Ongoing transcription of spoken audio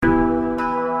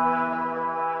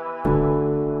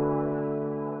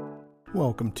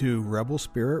Welcome to Rebel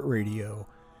Spirit Radio,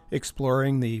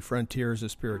 exploring the frontiers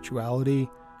of spirituality,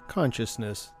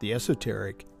 consciousness, the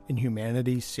esoteric, and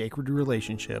humanity's sacred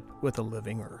relationship with the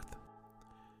living earth.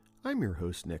 I'm your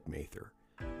host, Nick Mather,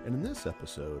 and in this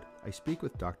episode, I speak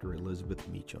with Dr. Elizabeth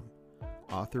Meacham,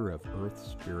 author of Earth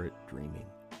Spirit Dreaming.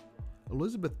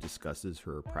 Elizabeth discusses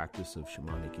her practice of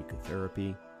shamanic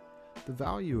ecotherapy, the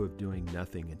value of doing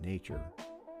nothing in nature,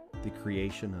 the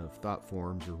creation of thought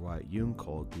forms, or what Jung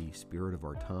called the spirit of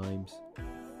our times,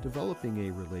 developing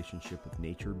a relationship with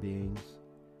nature beings,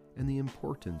 and the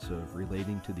importance of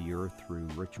relating to the earth through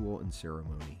ritual and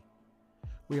ceremony.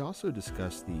 We also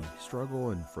discuss the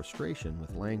struggle and frustration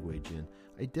with language in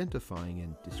identifying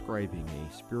and describing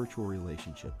a spiritual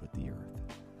relationship with the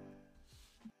earth.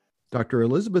 Dr.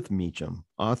 Elizabeth Meacham,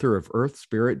 author of Earth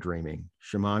Spirit Dreaming,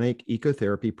 Shamanic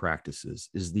Ecotherapy Practices,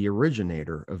 is the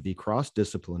originator of the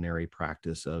cross-disciplinary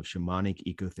practice of shamanic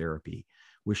ecotherapy,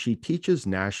 which she teaches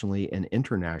nationally and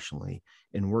internationally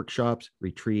in workshops,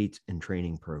 retreats, and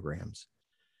training programs.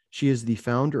 She is the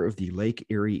founder of the Lake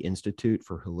Erie Institute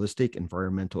for Holistic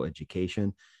Environmental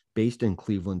Education based in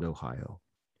Cleveland, Ohio.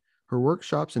 Her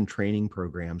workshops and training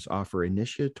programs offer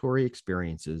initiatory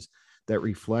experiences that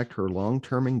reflect her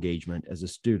long-term engagement as a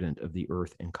student of the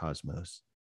earth and cosmos.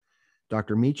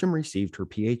 Dr. Meacham received her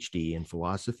PhD in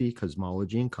philosophy,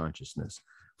 cosmology, and consciousness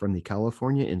from the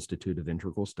California Institute of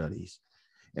Integral Studies,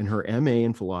 and her MA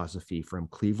in philosophy from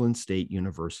Cleveland State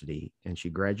University, and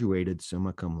she graduated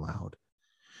summa cum laude.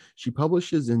 She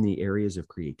publishes in the areas of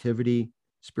creativity,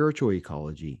 spiritual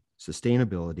ecology,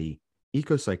 sustainability,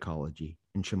 ecopsychology,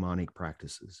 and shamanic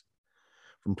practices.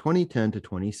 From 2010 to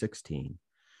 2016,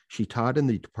 she taught in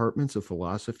the departments of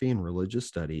philosophy and religious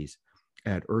studies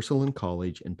at Ursuline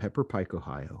College in Pepper Pike,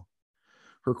 Ohio.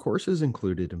 Her courses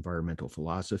included environmental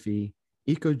philosophy,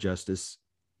 eco-justice,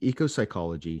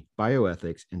 ecopsychology,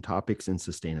 bioethics, and topics in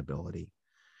sustainability.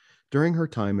 During her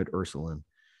time at Ursuline,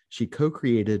 she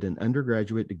co-created an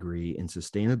undergraduate degree in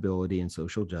sustainability and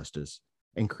social justice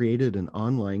and created an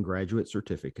online graduate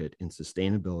certificate in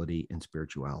sustainability and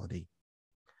spirituality.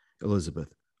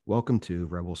 Elizabeth, welcome to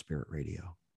Rebel Spirit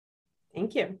Radio.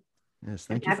 Thank you. Yes,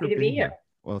 thank you for being here.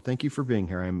 Well, thank you for being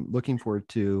here. I'm looking forward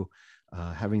to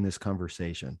having this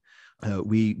conversation.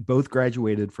 We both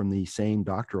graduated from the same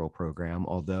doctoral program,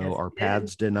 although our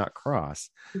paths did not cross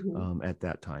at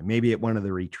that time. Maybe at one of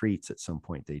the retreats at some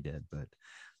point they did, but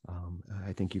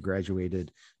I think you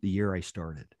graduated the year I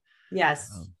started.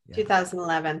 Yes,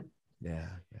 2011. Yeah.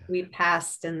 We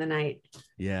passed in the night.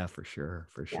 Yeah, for sure.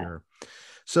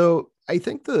 So I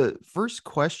think the first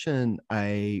question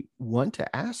I want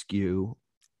to ask you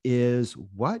is,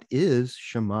 what is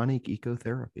shamanic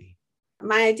ecotherapy?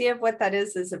 My idea of what that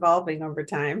is evolving over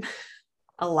time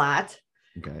a lot.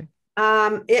 Okay.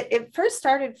 It first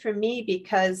started for me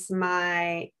because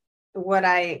what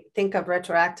I think of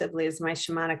retroactively as my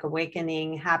shamanic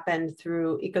awakening happened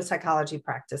through ecopsychology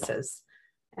practices.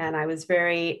 And I was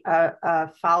very a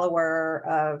follower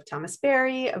of Thomas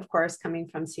Berry, of course, coming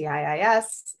from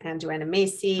CIIS, and Joanna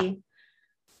Macy.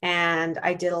 And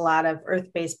I did a lot of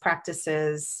earth-based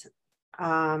practices.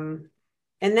 And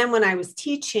then when I was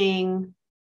teaching,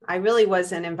 I really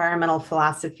was in environmental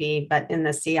philosophy, but in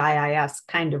the CIIS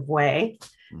kind of way.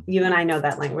 You and I know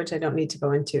that language. I don't need to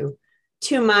go into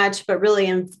too much, but really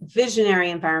in visionary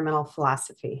environmental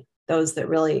philosophy, those that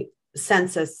really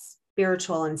sense a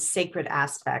spiritual and sacred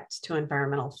aspect to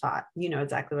environmental thought. You know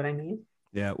exactly what I mean.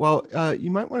 Yeah. Well, you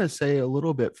might want to say a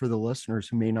little bit for the listeners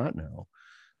who may not know,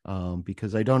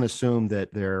 because I don't assume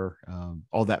that they're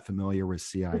all that familiar with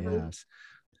CIS.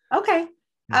 Okay.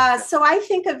 So I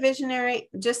think of visionary,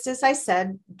 just as I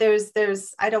said, there's,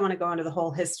 I don't want to go into the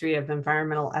whole history of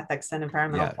environmental ethics and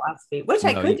environmental philosophy, which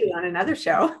I could do on another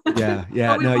show. Yeah.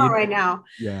 But we won't right now.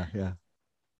 Yeah.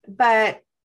 But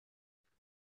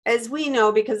as we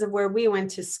know, because of where we went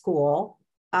to school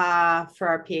for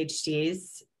our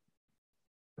PhDs,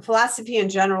 philosophy in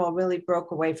general really broke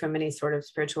away from any sort of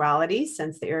spirituality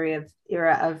since the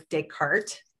era of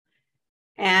Descartes.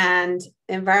 And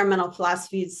environmental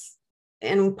philosophies,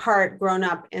 in part, grown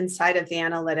up inside of the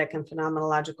analytic and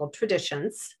phenomenological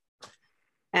traditions.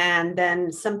 And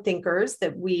then some thinkers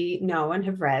that we know and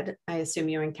have read. I assume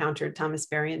you encountered Thomas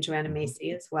Berry and Joanna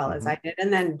Macy as well as I did.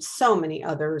 And then so many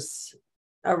others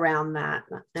around that.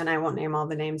 And I won't name all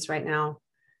the names right now.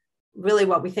 Really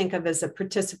what we think of as a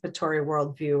participatory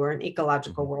worldview or an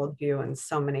ecological worldview. And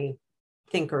so many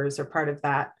thinkers are part of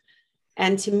that.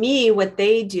 And to me, what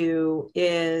they do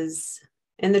is,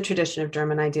 in the tradition of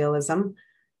German idealism,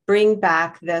 bring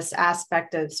back this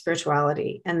aspect of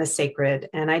spirituality and the sacred.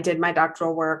 And I did my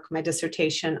doctoral work, my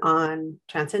dissertation on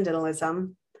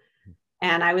transcendentalism.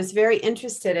 And I was very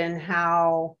interested in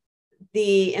how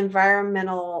the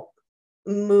environmental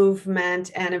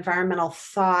movement and environmental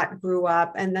thought grew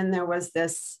up. And then there was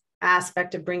this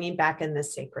aspect of bringing back in the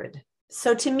sacred.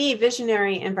 So to me,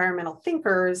 visionary environmental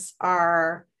thinkers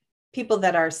are people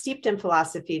that are steeped in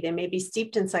philosophy. They may be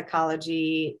steeped in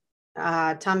psychology.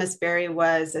 Thomas Berry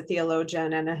was a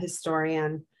theologian and a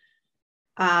historian.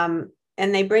 And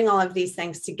they bring all of these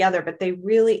things together, but they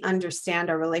really understand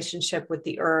our relationship with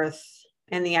the earth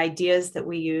and the ideas that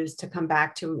we use to come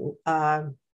back to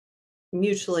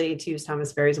mutually, to use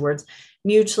Thomas Berry's words,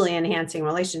 mutually enhancing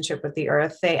relationship with the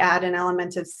earth. They add an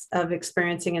element of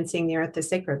experiencing and seeing the earth as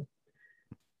sacred.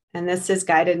 And this has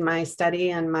guided my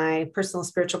study and my personal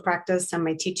spiritual practice and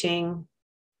my teaching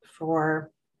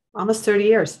for almost 30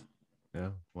 years. Yeah,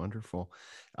 wonderful.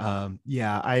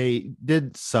 I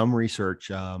did some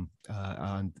research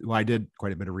I did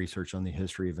quite a bit of research on the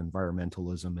history of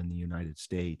environmentalism in the United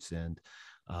States and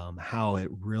how it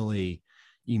really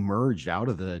emerged out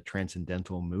of the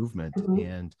transcendental movement. Mm-hmm.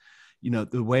 And,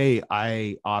 the way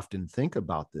I often think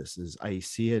about this is I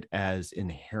see it as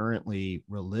inherently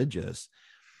religious.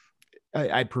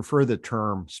 I prefer the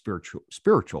term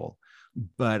spiritual,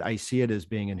 but I see it as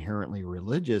being inherently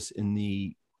religious in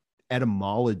the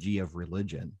etymology of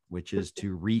religion, which is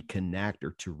to reconnect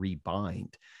or to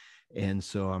rebind. And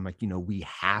so I'm like, we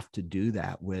have to do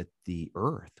that with the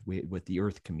earth, with the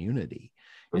earth community.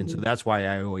 And so that's why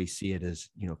I always see it as,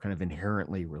 kind of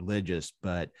inherently religious,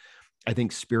 but I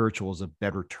think spiritual is a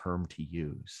better term to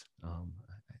use.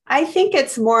 I think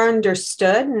it's more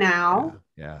understood now.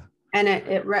 Yeah. And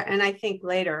and I think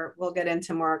later we'll get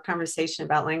into more conversation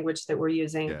about language that we're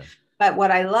using. Yeah. But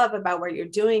what I love about what you're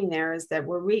doing there is that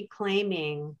we're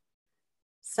reclaiming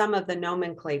some of the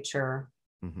nomenclature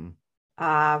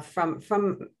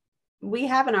from we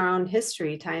have in our own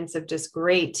history times of just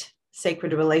great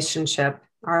sacred relationship,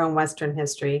 our own Western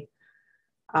history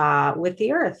with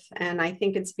the earth. And I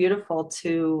think it's beautiful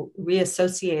to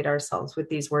reassociate ourselves with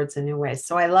these words in new ways.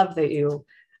 So I love that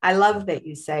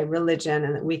you say religion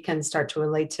and that we can start to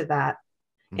relate to that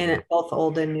in both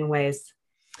old and new ways.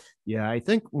 Yeah, I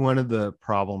think one of the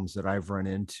problems that I've run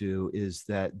into is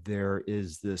that there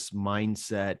is this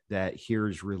mindset that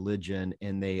here's religion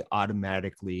and they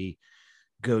automatically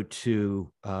go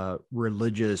to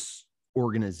religious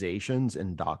organizations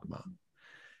and dogma.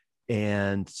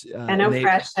 And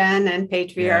oppression and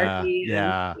patriarchy.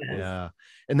 Yeah.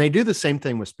 And they do the same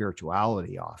thing with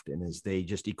spirituality often, is they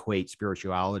just equate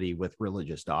spirituality with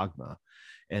religious dogma.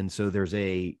 And so there's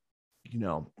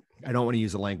I don't want to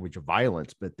use the language of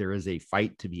violence, but there is a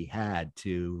fight to be had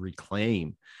to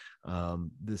reclaim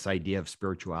this idea of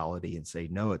spirituality and say,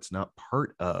 no, it's not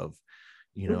part of,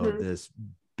 this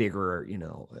bigger,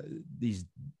 these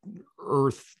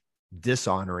earth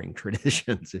dishonoring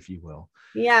traditions, if you will.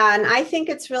 Yeah. And I think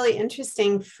it's really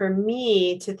interesting for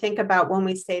me to think about when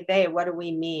we say they, what do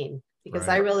we mean? Because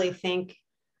I really think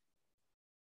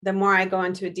the more I go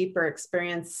into a deeper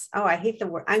experience, I hate the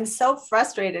word. I'm so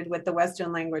frustrated with the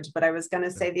Western language, but I was going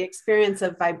to say the experience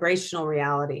of vibrational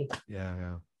reality.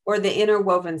 Yeah. Or the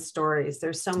interwoven stories.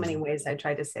 There's so many ways I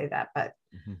try to say that, but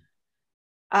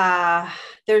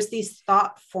there's these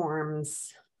thought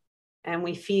forms and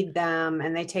we feed them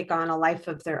and they take on a life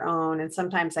of their own. And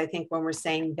sometimes I think when we're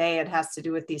saying they, it has to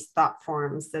do with these thought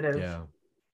forms that have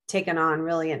taken on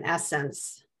really an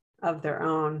essence of their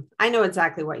own. I know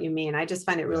exactly what you mean. I just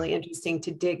find it really interesting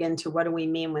to dig into what do we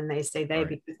mean when they say they,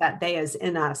 because that they is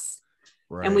in us.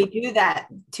 Right. And we do that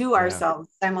to ourselves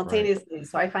simultaneously. Right.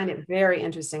 So I find it very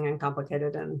interesting and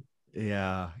complicated. And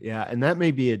and that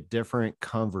may be a different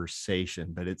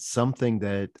conversation, but it's something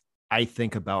that I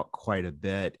think about quite a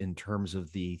bit in terms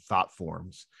of the thought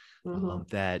forms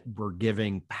that we're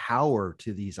giving power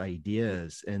to these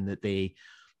ideas and that they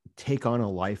take on a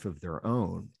life of their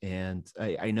own. And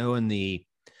I know in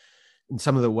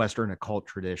some of the Western occult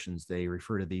traditions, they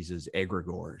refer to these as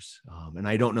egregores. And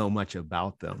I don't know much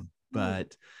about them,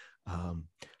 but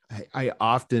I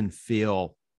often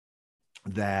feel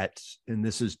that, and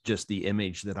this is just the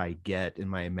image that I get in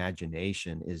my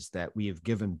imagination, is that we have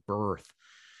given birth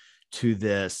to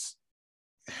this.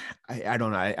 I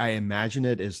don't know. I imagine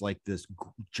it as like this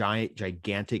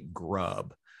gigantic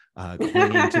grub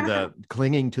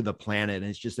clinging to the planet, and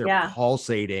it's just they're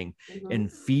pulsating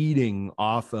and feeding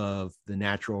off of the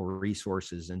natural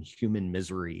resources and human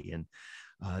misery, and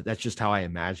that's just how I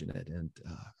imagine it. And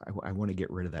I want to get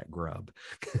rid of that grub.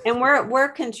 And we're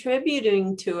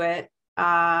contributing to it,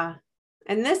 and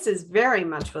this is very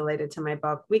much related to my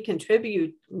book. We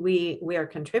are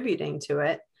contributing to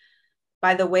it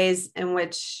by the ways in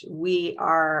which we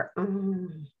are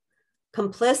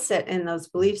complicit in those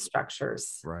belief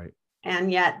structures. Right.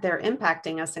 And yet they're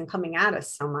impacting us and coming at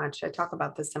us so much. I talk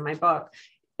about this in my book.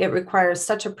 It requires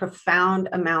such a profound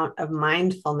amount of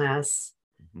mindfulness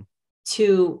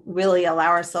to really allow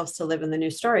ourselves to live in the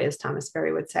new story, as Thomas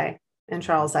Berry would say, and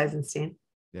Charles Eisenstein.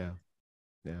 Yeah.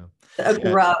 Yeah. A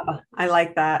grub. I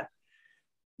like that.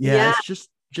 Yeah. It's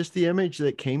just the image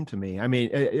that came to me. I mean,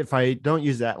 if I don't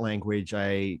use that language,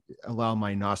 I allow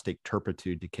my Gnostic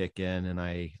turpitude to kick in, and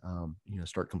I,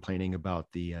 start complaining about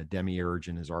the demiurge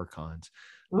and his archons.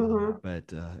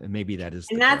 But maybe that is,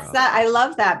 and that's that. I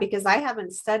love that, because I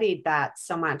haven't studied that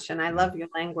so much, and I love your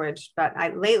language. But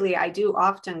lately I do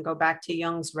often go back to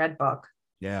Jung's Red Book.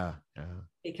 Yeah.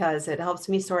 Because it helps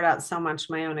me sort out so much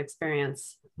my own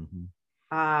experience.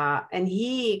 And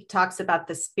he talks about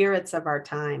the spirits of our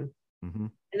time.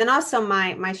 And then also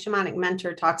my shamanic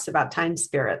mentor talks about time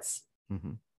spirits.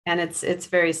 And it's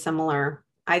very similar.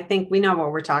 I think we know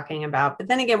what we're talking about. But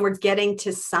then again, we're getting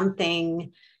to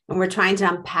something, and we're trying to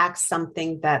unpack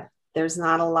something that there's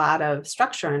not a lot of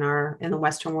structure in the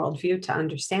Western worldview to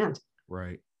understand.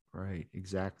 Right.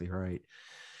 Exactly right.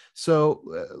 So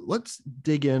let's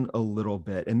dig in a little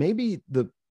bit, and maybe the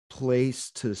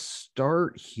place to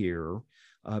start here,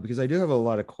 because I do have a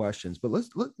lot of questions, but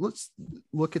let's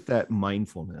look at that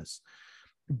mindfulness,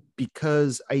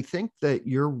 because I think that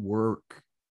your work,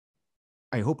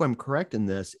 I hope I'm correct in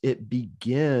this, it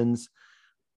begins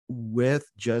with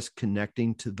just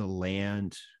connecting to the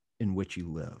land in which you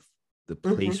live, the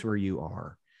place where you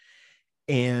are.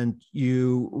 And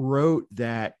you wrote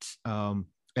that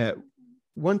at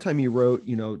one time you wrote,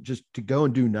 just to go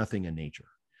and do nothing in nature.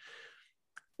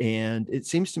 And it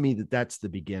seems to me that that's the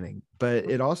beginning, but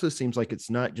it also seems like it's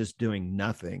not just doing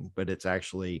nothing, but it's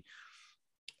actually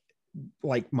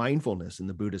like mindfulness in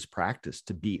the Buddhist practice,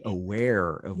 to be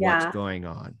aware of what's going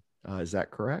on. Is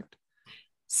that correct?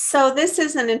 So this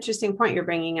is an interesting point you're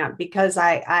bringing up, because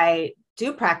I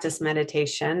do practice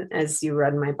meditation, as you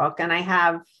read in my book, and I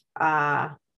have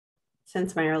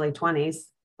since my early 20s,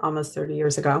 almost 30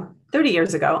 years ago.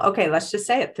 Okay, let's just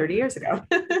say it, 30 years ago.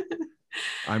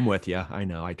 I'm with you. I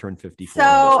know. I turned 54.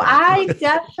 So I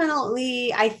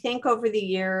definitely, I think over the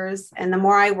years, and the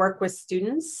more I work with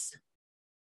students,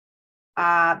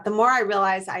 the more I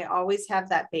realize I always have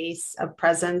that base of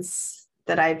presence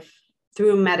that I've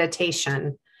through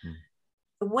meditation.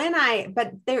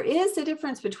 But there is a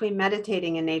difference between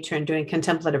meditating in nature and doing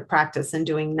contemplative practice and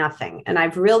doing nothing. And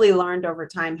I've really learned over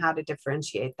time how to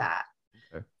differentiate that.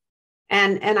 Okay.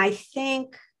 And I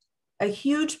think a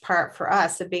huge part for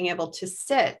us of being able to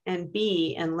sit and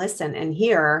be and listen and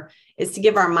hear is to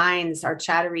give our minds, our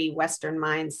chattery Western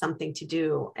minds, something to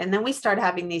do. And then we start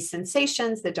having these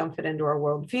sensations that don't fit into our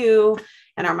worldview.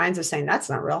 And our minds are saying, that's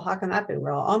not real. How can that be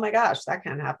real? Oh my gosh, that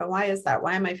can't happen. Why is that?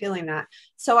 Why am I feeling that?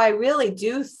 So I really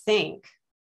do think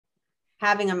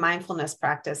having a mindfulness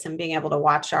practice and being able to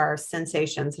watch our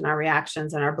sensations and our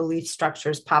reactions and our belief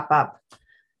structures pop up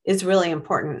is really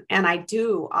important. And I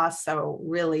do also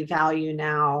really value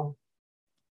now,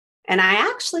 and I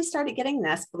actually started getting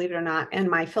this, believe it or not, in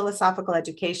my philosophical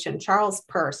education. Charles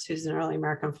Peirce, who's an early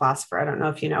American philosopher, I don't know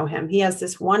if you know him, he has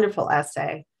this wonderful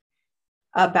essay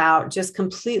about just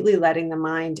completely letting the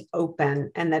mind open,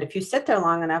 and that if you sit there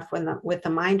long enough with the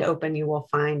mind open, you will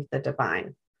find the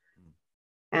divine.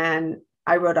 And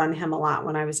I wrote on him a lot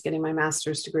when I was getting my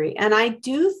master's degree. And I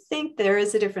do think there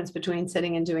is a difference between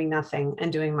sitting and doing nothing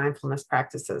and doing mindfulness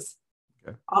practices.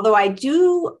 Okay. Although I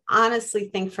do honestly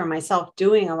think for myself,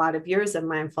 doing a lot of years of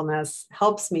mindfulness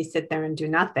helps me sit there and do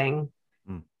nothing,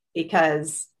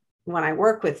 because when I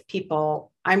work with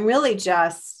people, I'm really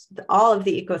just all of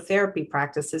the ecotherapy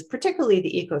practices, particularly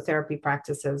the ecotherapy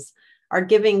practices, are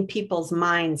giving people's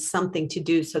minds something to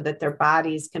do so that their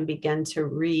bodies can begin to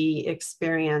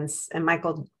re-experience, and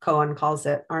Michael Cohen calls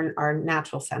it our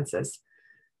natural senses.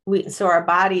 So our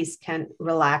bodies can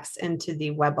relax into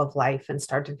the web of life and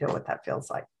start to feel what that feels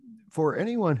like. For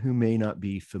anyone who may not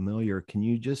be familiar, can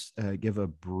you just give a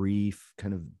brief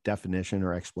kind of definition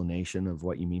or explanation of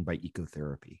what you mean by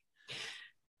ecotherapy?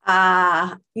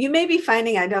 You may be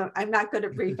finding I'm not good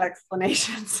at brief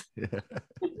explanations.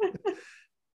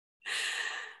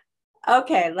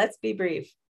 Okay, let's be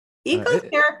brief.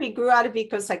 Ecotherapy grew out of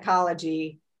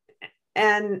ecopsychology.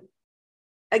 And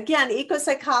again,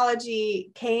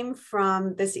 ecopsychology came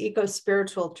from this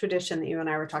eco-spiritual tradition that you and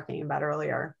I were talking about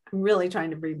earlier. I'm really trying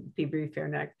to be brief here,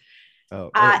 Nick.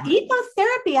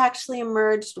 Ecotherapy actually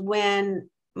emerged when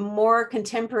more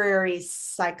contemporary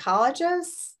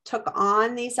psychologists took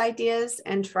on these ideas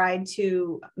and tried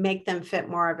to make them fit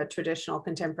more of a traditional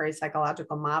contemporary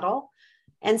psychological model.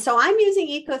 And so I'm using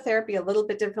ecotherapy a little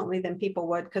bit differently than people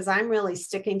would, because I'm really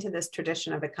sticking to this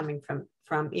tradition of it coming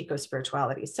from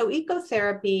eco-spirituality. So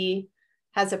ecotherapy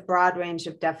has a broad range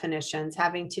of definitions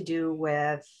having to do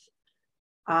with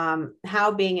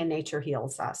how being in nature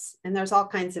heals us. And there's all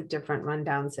kinds of different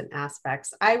rundowns and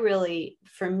aspects.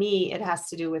 For me, it has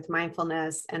to do with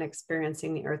mindfulness and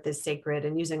experiencing the earth as sacred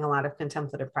and using a lot of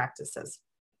contemplative practices.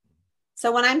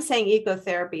 So when I'm saying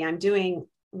ecotherapy, I'm doing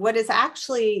what is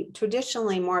actually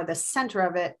traditionally more the center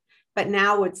of it, but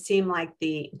now would seem like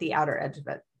the outer edge of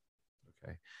it.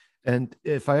 Okay. And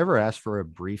if I ever ask for a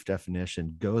brief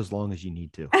definition, go as long as you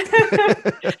need to.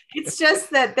 It's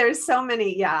just that there's so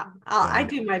many. Yeah, I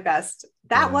do my best.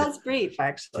 That was brief,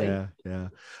 actually. Yeah.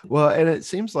 Well, and it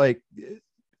seems like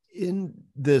in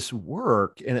this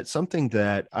work, and it's something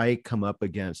that I come up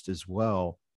against as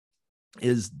well,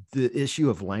 is the issue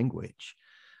of language.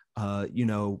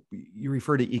 You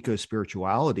refer to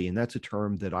eco-spirituality, and that's a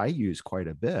term that I use quite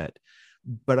a bit,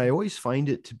 but I always find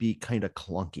it to be kind of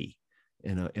clunky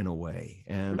in a way.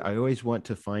 And I always want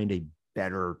to find a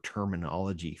better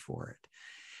terminology for it.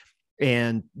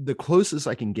 And the closest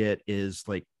I can get is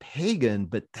like pagan,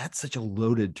 but that's such a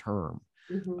loaded term,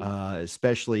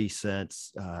 especially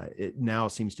since it now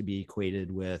seems to be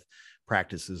equated with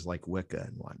practices like Wicca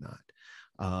and whatnot.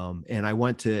 And I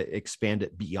want to expand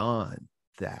it beyond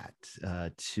that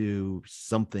to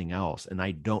something else. And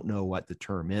I don't know what the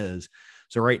term is.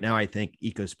 So right now, I think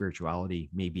eco-spirituality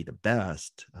may be the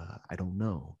best. I don't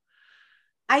know.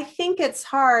 I think it's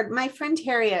hard. My friend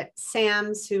Harriet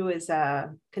Sams, who is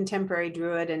a contemporary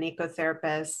druid and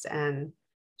ecotherapist, and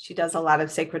she does a lot of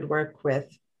sacred work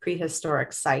with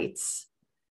prehistoric sites.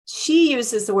 She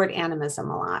uses the word animism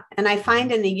a lot. And I find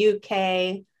in the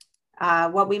UK,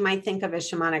 what we might think of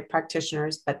as shamanic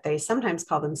practitioners, but they sometimes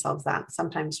call themselves that,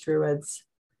 sometimes druids,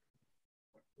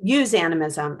 use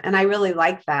animism. And I really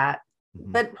like that.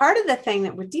 But part of the thing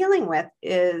that we're dealing with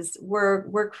is we're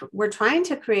trying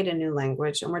to create a new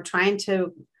language, and we're trying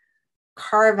to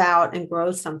carve out and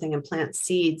grow something and plant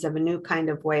seeds of a new kind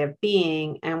of way of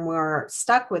being. And we're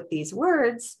stuck with these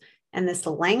words and this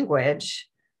language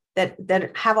that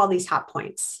have all these hot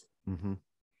points.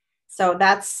 So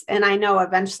and I know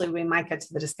eventually we might get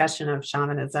to the discussion of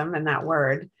shamanism and that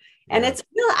word. And I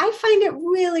find it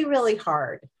really, really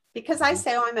hard. Because I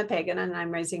say, I'm a pagan and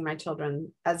I'm raising my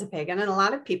children as a pagan. And a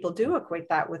lot of people do equate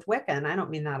that with Wicca. And I don't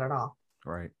mean that at all.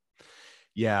 Right.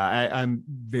 Yeah, I'm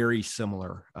very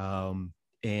similar.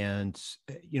 And,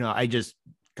 I just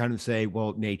kind of say,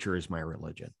 well, nature is my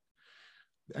religion.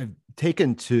 I've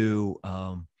taken to,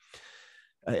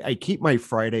 I keep my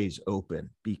Fridays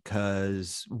open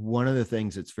because one of the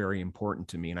things that's very important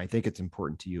to me, and I think it's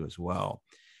important to you as well,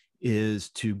 is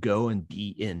to go and be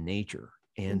in nature.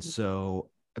 And so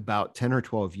about 10 or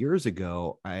 12 years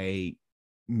ago, I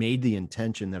made the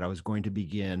intention that I was going to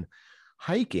begin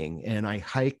hiking, and I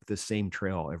hike the same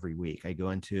trail every week. I go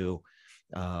into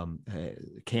a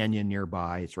canyon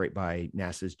nearby. It's right by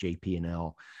NASA's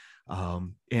JP&L.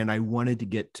 And I wanted to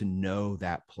get to know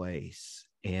that place.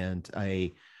 And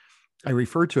I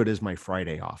refer to it as my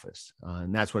Friday office.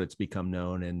 And that's what it's become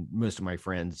known. And most of my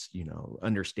friends,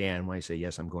 understand when I say,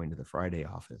 yes, I'm going to the Friday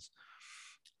office.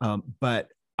 But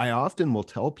I often will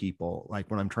tell people, like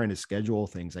when I'm trying to schedule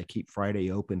things, I keep Friday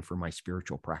open for my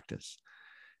spiritual practice.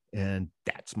 And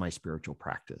that's my spiritual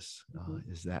practice,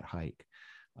 is that hike,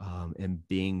 and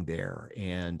being there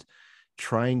and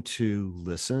trying to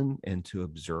listen and to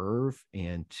observe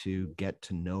and to get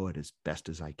to know it as best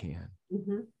as I can.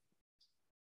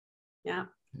 Yeah.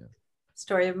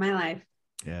 Story of my life.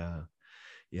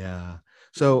 Yeah.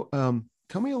 So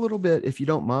tell me a little bit, if you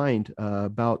don't mind,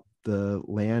 about the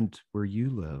land where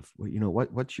you live.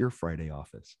 What's your Friday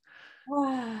office?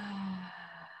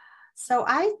 So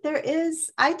I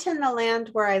tend to land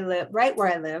where I live, right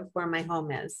where I live, where my home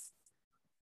is,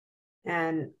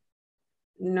 and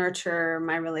nurture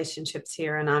my relationships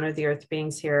here and honor the earth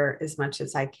beings here as much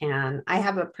as I can. I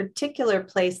have a particular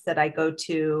place that I go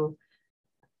to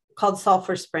called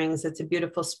Sulphur Springs. It's a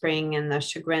beautiful spring in the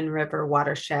Chagrin River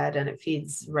watershed, and it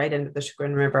feeds right into the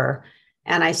Chagrin River.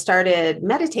 And I started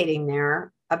meditating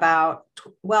there about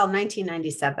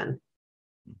 1997.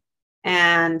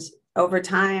 And over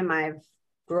time, I've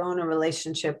grown a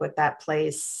relationship with that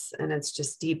place, and it's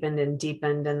just deepened and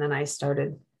deepened. And then I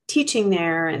started teaching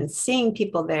there and seeing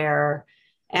people there.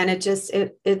 And this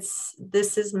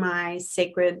is my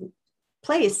sacred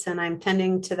place, and I'm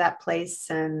tending to that place.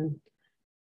 And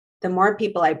the more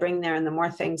people I bring there and the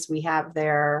more things we have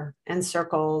there, and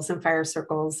circles and fire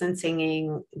circles and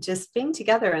singing, just being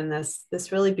together in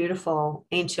this really beautiful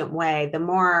ancient way, the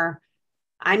more,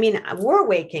 we're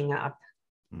waking up.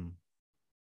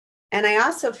 And I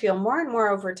also feel more and more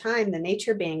over time, the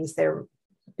nature beings, they're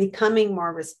becoming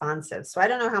more responsive. So I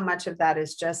don't know how much of that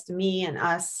is just me and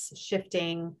us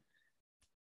shifting.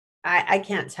 I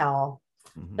can't tell,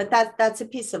 but that's a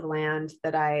piece of land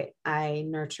that I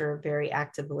nurture very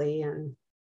actively and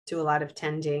do a lot of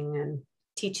tending and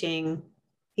teaching,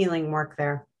 healing work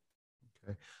there.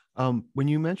 Okay. When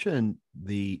you mention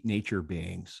the nature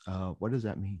beings, what does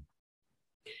that mean?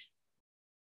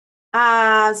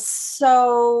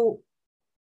 So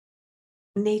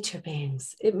nature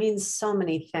beings, it means so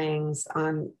many things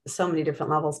on so many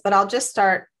different levels, but I'll just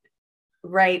start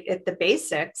right at the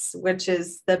basics, which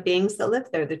is the beings that live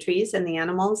there, the trees and the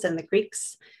animals and the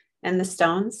creeks and the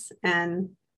stones.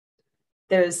 And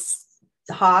there's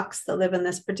hawks that live in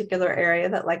this particular area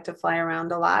that like to fly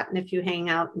around a lot. And if you hang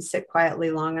out and sit quietly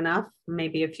long enough,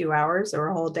 maybe a few hours or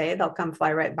a whole day, they'll come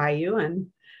fly right by you and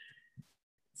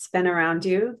spin around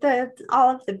you.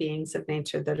 All of the beings of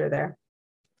nature that are there.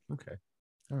 Okay.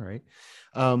 All right.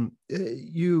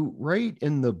 You write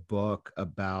in the book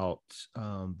about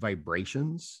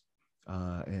vibrations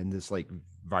and this like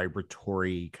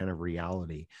vibratory kind of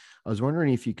reality. I was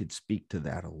wondering if you could speak to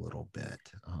that a little bit.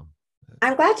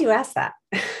 I'm glad you asked that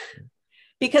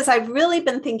because I've really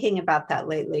been thinking about that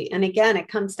lately. And again, it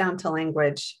comes down to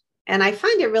language. And I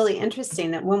find it really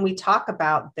interesting that when we talk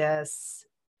about this,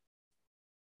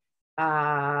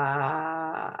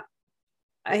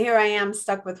 here I am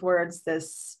stuck with words,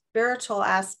 this spiritual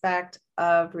aspect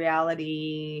of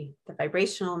reality, the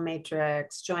vibrational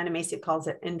matrix. Joanna Macy calls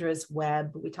it Indra's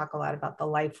web. We talk a lot about the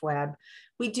life web.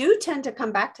 We do tend to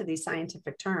come back to these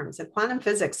scientific terms, and quantum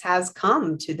physics has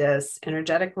come to this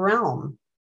energetic realm.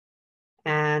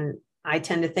 And I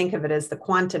tend to think of it as the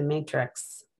quantum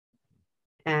matrix.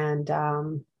 And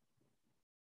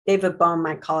David Bohm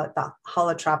might call it the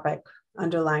holotropic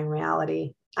underlying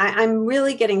reality. I'm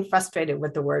really getting frustrated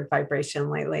with the word vibration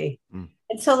lately.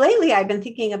 And so lately I've been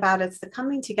thinking about it's the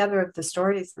coming together of the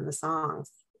stories and the songs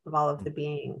of all of the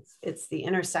beings. It's the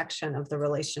intersection of the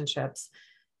relationships.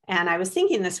 And I was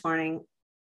thinking this morning,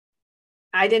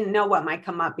 I didn't know what might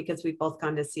come up because we've both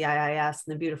gone to CIIS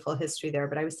and the beautiful history there,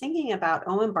 but I was thinking about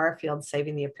Owen Barfield's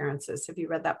Saving the Appearances. Have you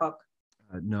read that book?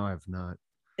 No, I've not.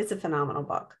 It's a phenomenal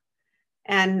book.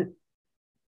 And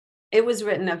it was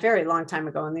written a very long time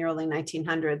ago in the early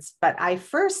 1900s, but I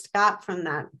first got from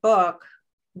that book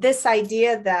this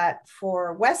idea that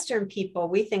for Western people,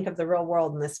 we think of the real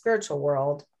world and the spiritual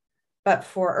world, but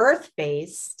for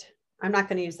earth-based, I'm not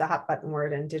going to use the hot button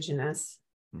word indigenous,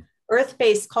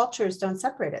 earth-based cultures don't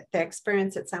separate it. They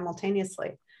experience it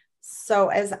simultaneously. So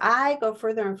as I go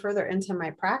further and further into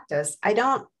my practice, I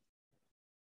don't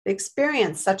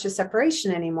experience such a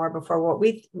separation anymore before what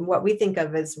we think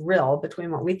of as real,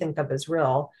 between what we think of as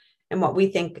real and what we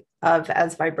think of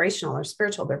as vibrational or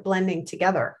spiritual. They're blending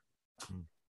together.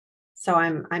 So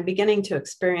I'm beginning to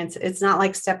experience, it's not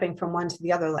like stepping from one to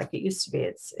the other like it used to be.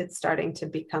 It's starting to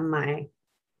become my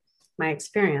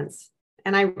experience.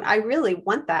 And I really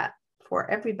want that for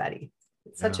everybody.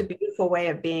 It's such a beautiful way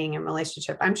of being in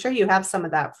relationship. I'm sure you have some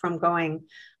of that from going,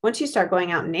 once you start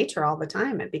going out in nature all the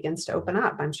time, it begins to open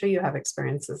up. I'm sure you have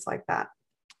experiences like that.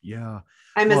 Yeah.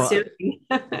 I'm assuming.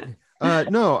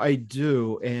 No, I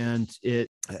do. And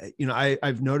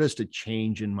I've noticed a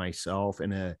change in myself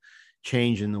and a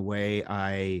change in the way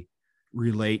I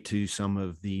relate to some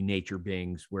of the nature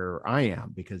beings where I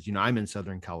am, because, I'm in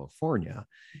Southern California.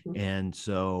 And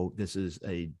so this is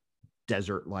a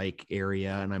desert-like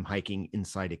area and I'm hiking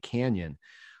inside a canyon.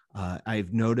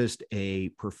 I've noticed a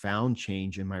profound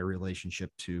change in my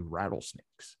relationship to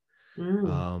rattlesnakes.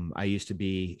 I used to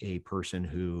be a person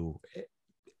who,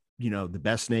 the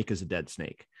best snake is a dead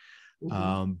snake.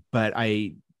 But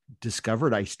I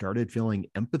discovered I started feeling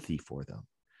empathy for them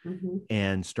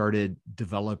and started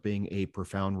developing a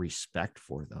profound respect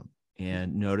for them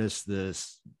and noticed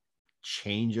this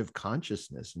change of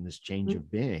consciousness and this change of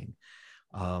being.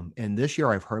 And this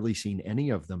year I've hardly seen any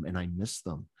of them and I miss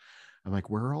them. I'm like,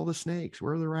 where are all the snakes?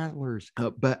 Where are the rattlers?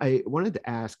 But I wanted to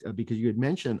ask, because you had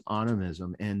mentioned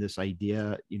animism and this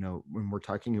idea, when we're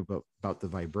talking about the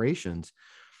vibrations,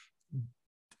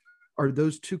 are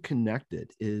those two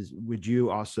connected? Would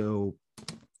you also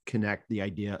connect the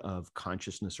idea of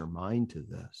consciousness or mind to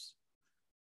this?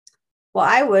 Well,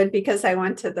 I would, because I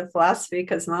went to the philosophy,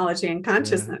 cosmology, and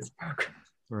consciousness program.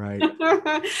 Right.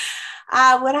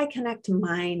 Would I connect to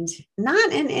mind?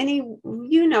 Not in any,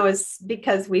 is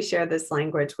because we share this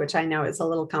language, which I know is a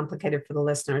little complicated for the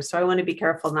listeners. So I want to be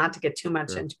careful not to get too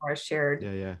much into our shared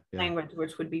language,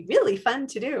 which would be really fun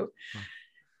to do.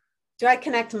 Do I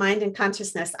connect mind and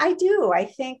consciousness? I do. I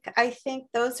think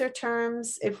those are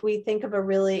terms, if we think of a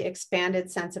really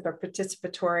expanded sense of a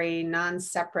participatory,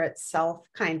 non-separate self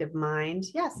kind of mind.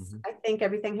 Yes, I think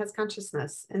everything has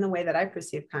consciousness in the way that I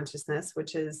perceive consciousness,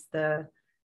 which is the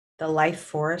life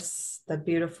force, the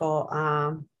beautiful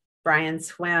Brian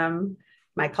swim,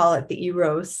 might call it the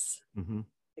eros.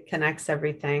 It connects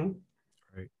everything.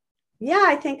 Right. Yeah,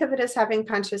 I think of it as having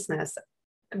consciousness,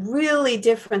 really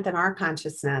different than our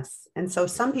consciousness. And so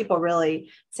some people really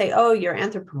say, oh, you're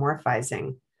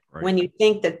anthropomorphizing. Right. When you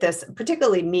think that this,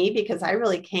 particularly me, because I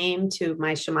really came to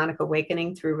my shamanic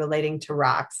awakening through relating to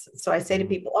rocks. So I say to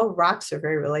people, oh, rocks are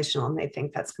very relational, and they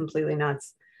think that's completely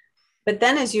nuts. But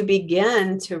then as you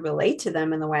begin to relate to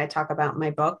them in the way I talk about in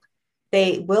my book,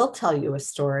 they will tell you a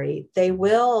story. They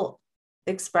will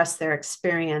express their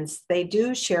experience. They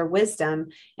do share wisdom,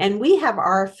 and we have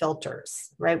our filters,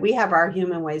 right? We have our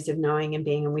human ways of knowing and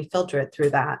being, and we filter it through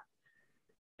that.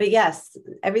 But yes,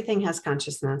 everything has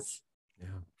consciousness.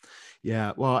 Yeah.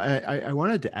 Yeah. Well, I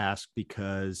wanted to ask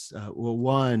because,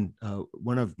 one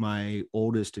of my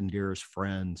oldest and dearest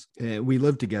friends, we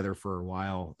lived together for a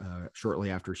while shortly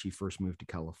after she first moved to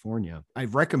California.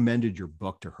 I've recommended your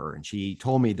book to her, and she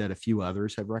told me that a few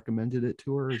others have recommended it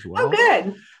to her as well. Oh,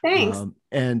 good. Thanks.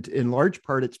 And in large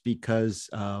part, it's because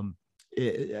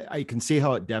I can see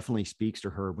how it definitely speaks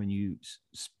to her when you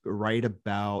write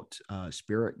about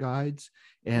spirit guides,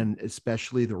 and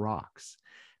especially the rocks.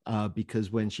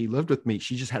 Because when she lived with me,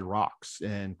 she just had rocks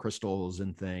and crystals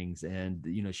and things, and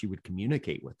she would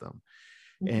communicate with them.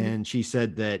 And she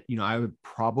said that I would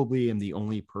probably am the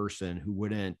only person who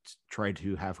wouldn't try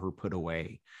to have her put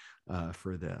away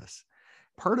for this.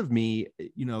 Part of me,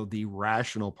 the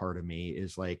rational part of me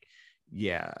is like,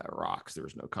 yeah, rocks,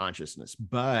 there's no consciousness.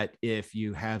 But if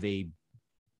you have a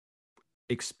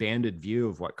expanded view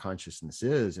of what consciousness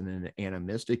is and an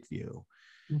animistic view,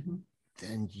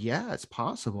 then yeah, it's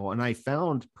possible. And I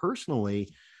found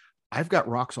personally, I've got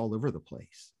rocks all over the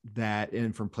place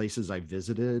and from places I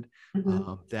visited,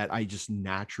 that I just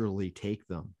naturally take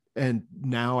them. And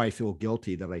now I feel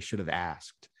guilty that I should have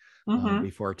asked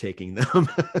before taking them.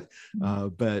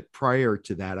 But prior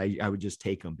to that, I would just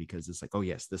take them because it's like, oh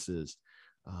yes, this is,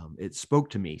 it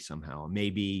spoke to me somehow.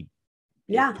 Maybe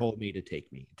it told me to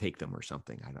take them or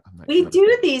something. I'm not we sure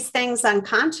do these things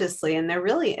unconsciously, and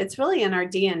it's really in our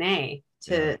DNA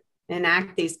to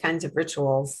enact these kinds of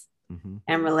rituals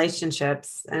and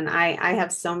relationships. And I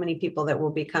have so many people that will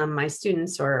become my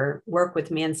students or work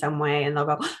with me in some way, and they'll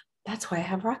go, oh, that's why I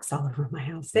have rocks all over my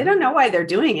house. They don't know why they're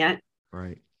doing it.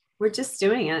 Right. We're just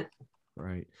doing it.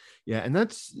 Right. Yeah. And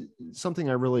that's something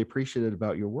I really appreciated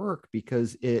about your work,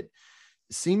 because it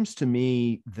seems to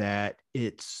me that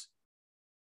it's,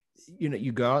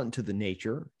 you go out into the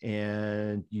nature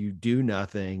and you do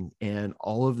nothing, and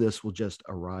all of this will just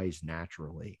arise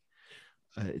naturally.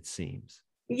 It seems.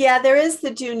 Yeah, there is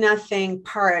the do nothing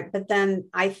part, but then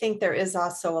I think there is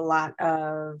also a lot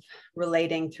of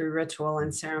relating through ritual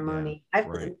and ceremony.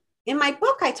 In my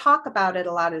book, I talk about it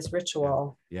a lot as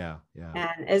ritual. Yeah.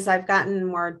 And as I've gotten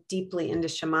more deeply into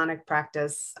shamanic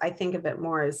practice, I think of it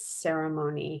more as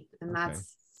ceremony. And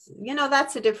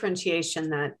that's a differentiation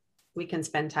that we can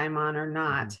spend time on or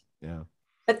not. Yeah.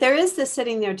 But there is this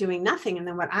sitting there doing nothing. And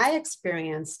then what I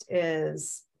experienced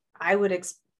is I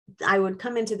would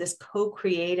come into this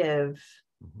co-creative,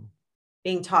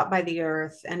 being taught by the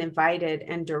earth and invited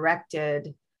and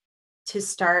directed to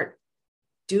start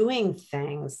doing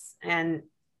things. And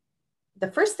the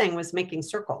first thing was making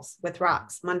circles with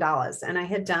rocks, mandalas. And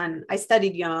I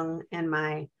studied Jung in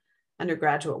my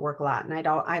undergraduate work a lot. And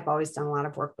I've always done a lot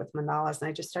of work with mandalas, and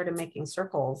I just started making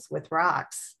circles with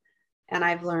rocks. And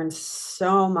I've learned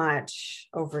so much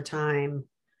over time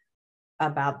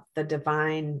about the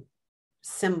divine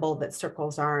symbol that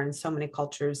circles are in so many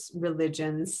cultures,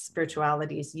 religions,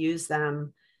 spiritualities use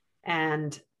them.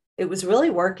 And it was really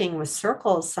working with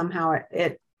circles. Somehow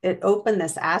it opened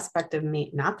this aspect of me,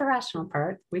 not the rational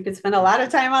part. We could spend a lot of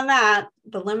time on that,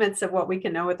 the limits of what we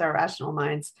can know with our rational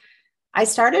minds. I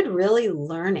started really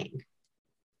learning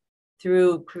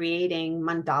through creating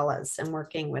mandalas and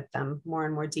working with them more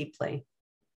and more deeply.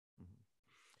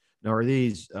 Now, are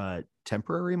these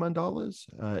temporary mandalas?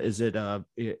 Is it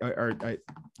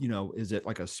is it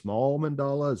like a small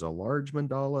mandala? Is it a large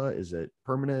mandala? Is it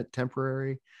permanent,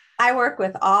 temporary? I work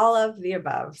with all of the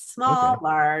above: small,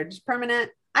 large,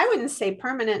 permanent. I wouldn't say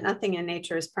permanent. Nothing in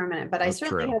nature is permanent, but that's I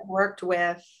certainly have worked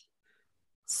with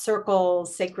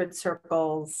circles, sacred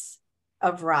circles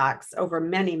of rocks over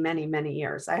many, many, many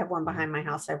years. I have one behind my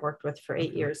house I've worked with for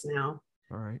 8 years now.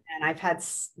 All right. And I've had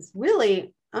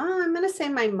really I'm going to say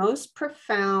my most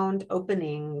profound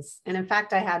openings. And in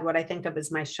fact, I had what I think of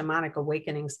as my shamanic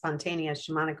awakening, spontaneous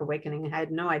shamanic awakening. I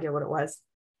had no idea what it was,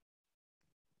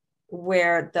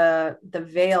 where the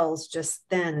veils just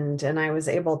thinned and I was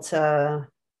able to,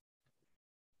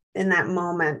 in that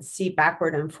moment, see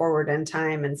backward and forward in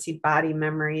time and see body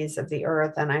memories of the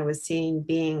earth. And I was seeing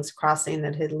beings crossing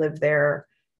that had lived there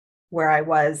where I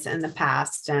was in the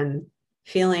past, and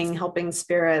feeling helping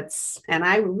spirits. And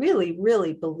I really,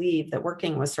 really believe that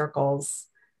working with circles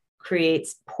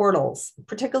creates portals,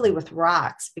 particularly with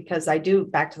rocks, because I do,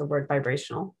 back to the word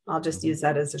vibrational, I'll just use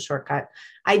that as a shortcut.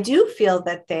 I do feel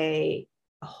that they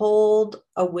hold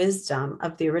a wisdom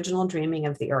of the original dreaming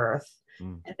of the earth,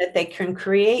 and that they can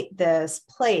create this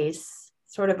place,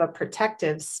 sort of a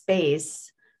protective space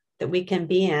that we can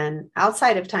be in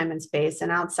outside of time and space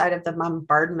and outside of the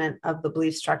bombardment of the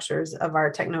belief structures of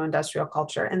our techno-industrial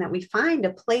culture. And that we find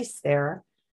a place there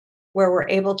where we're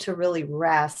able to really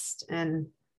rest and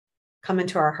come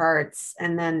into our hearts.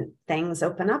 And then things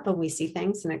open up and we see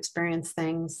things and experience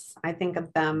things. I think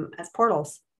of them as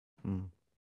portals. And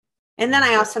then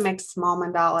I also make small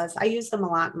mandalas. I use them a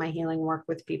lot in my healing work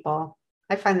with people.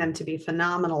 I find them to be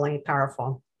phenomenally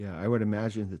powerful. Yeah, I would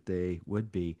imagine that they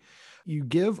would be. You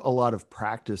give a lot of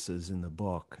practices in the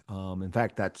book. In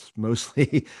fact, that's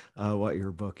mostly what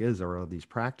your book is, are all these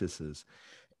practices.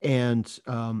 And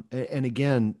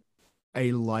again,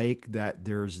 I like that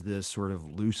there's this sort of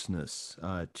looseness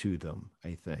to them,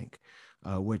 I think,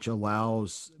 which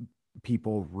allows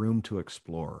people room to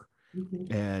explore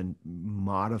and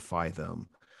modify them,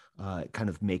 kind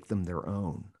of make them their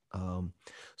own.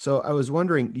 So I was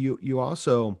wondering, you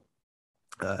also,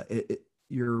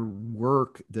 your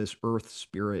work, this earth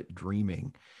spirit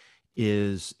dreaming,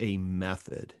 is a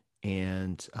method.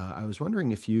 And I was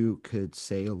wondering if you could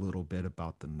say a little bit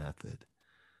about the method.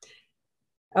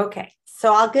 Okay,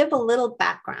 so I'll give a little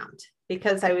background,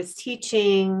 because I was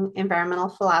teaching environmental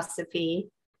philosophy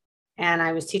and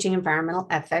I was teaching environmental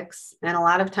ethics. And a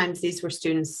lot of times these were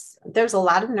students, there's a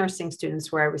lot of nursing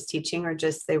students where I was teaching, or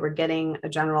just they were getting a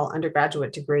general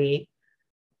undergraduate degree.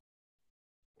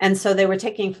 And so they were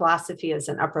taking philosophy as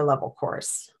an upper level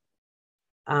course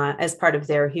as part of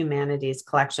their humanities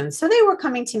collection. So they were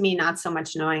coming to me not so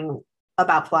much knowing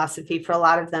about philosophy. For a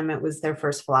lot of them, it was their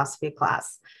first philosophy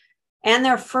class and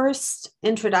their first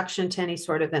introduction to any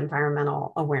sort of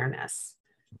environmental awareness.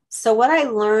 So what I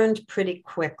learned pretty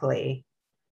quickly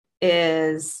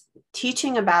is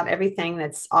teaching about everything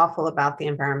that's awful about the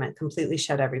environment completely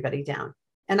shut everybody down.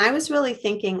 And I was really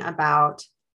thinking about,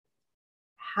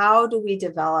 how do we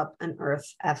develop an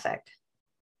earth ethic,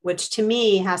 which to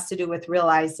me has to do with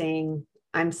realizing,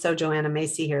 I'm so Joanna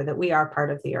Macy here, that we are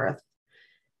part of the earth.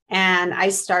 And I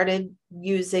started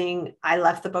I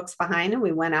left the books behind and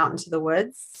we went out into the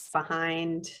woods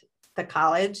behind the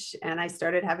college. And I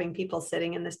started having people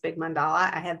sitting in this big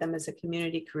mandala. I had them as a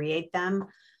community create them.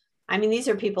 I mean, these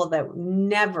are people that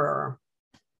never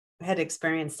had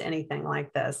experienced anything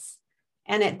like this.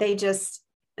 And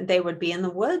they would be in the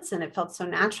woods and it felt so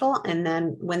natural. And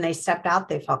then when they stepped out,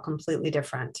 they felt completely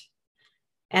different.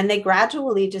 And they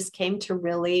gradually just came to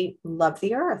really love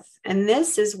the earth. And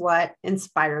this is what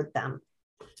inspired them.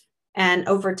 And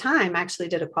over time, I actually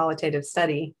did a qualitative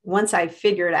study. Once I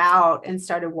figured out and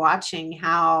started watching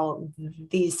how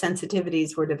these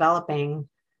sensitivities were developing,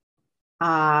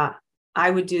 I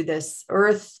would do this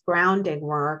earth grounding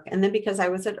work. And then because I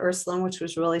was at Ursuline, which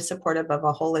was really supportive of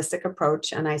a holistic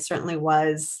approach, and I certainly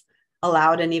was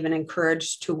allowed and even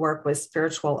encouraged to work with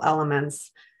spiritual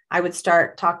elements, I would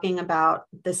start talking about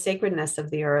the sacredness of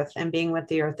the earth and being with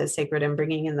the earth as sacred and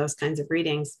bringing in those kinds of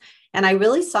readings. And I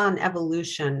really saw an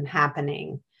evolution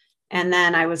happening. And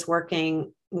then I was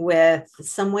working with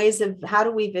some ways of, how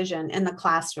do we vision in the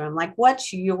classroom? Like, what's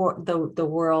the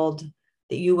world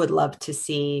that you would love to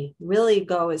see really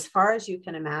go as far as you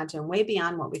can imagine, way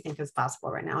beyond what we think is possible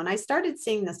right now. And I started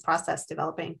seeing this process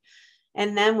developing.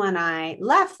 And then when I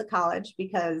left the college,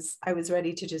 because I was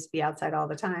ready to just be outside all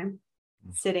the time,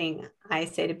 sitting, I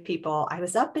say to people, I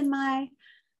was up in my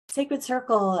sacred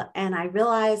circle and I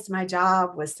realized my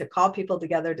job was to call people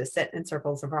together to sit in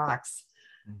circles of rocks.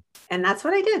 And that's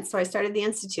what I did. So I started the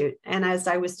Institute. And as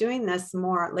I was doing this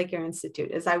more, like your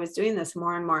Institute, as I was doing this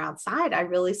more and more outside, I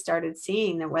really started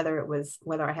seeing that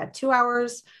whether I had 2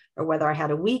 hours or whether I had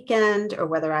a weekend or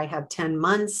whether I had 10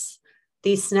 months,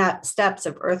 these steps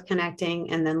of earth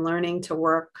connecting and then learning to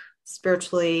work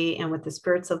spiritually and with the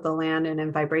spirits of the land and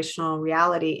in vibrational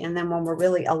reality. And then when we're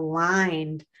really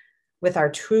aligned with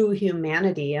our true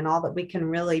humanity and all that we can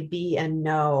really be and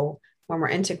know, when we're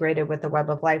integrated with the web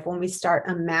of life, when we start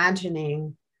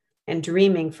imagining and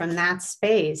dreaming from that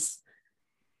space,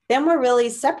 then we're really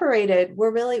separated.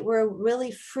 We're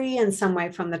really free in some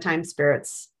way from the time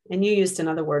spirits. And you used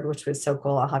another word, which was so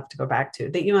cool. I'll have to go back to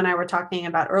that you and I were talking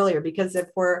about earlier, because if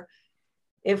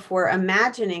we're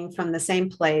imagining from the same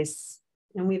place,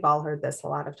 and we've all heard this a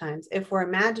lot of times, if we're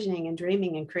imagining and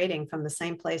dreaming and creating from the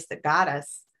same place that got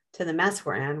us to the mess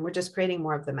we're in, we're just creating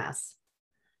more of the mess.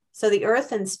 So the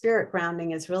earth and spirit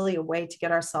grounding is really a way to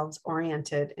get ourselves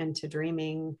oriented into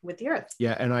dreaming with the earth.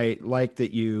 Yeah. And I like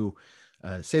that you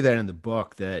say that in the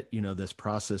book, that, this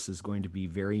process is going to be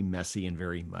very messy and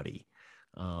very muddy,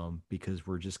 because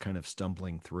we're just kind of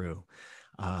stumbling through.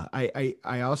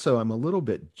 I also, I'm a little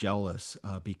bit jealous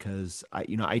because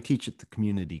I teach at the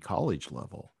community college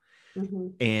level,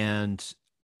 and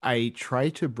I try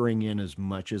to bring in as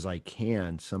much as I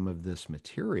can some of this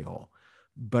material,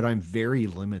 but I'm very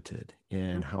limited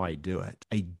in how I do it.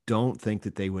 I don't think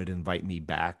that they would invite me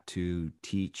back to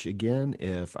teach again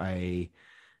if I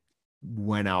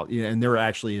went out, and there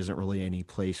actually isn't really any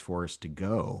place for us to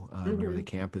go near the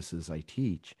campuses I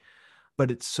teach.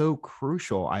 But it's so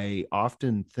crucial. I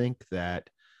often think that,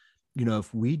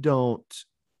 if we don't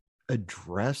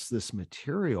address this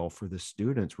material for the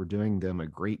students, we're doing them a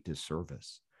great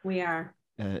disservice. We are.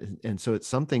 And so it's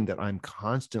something that I'm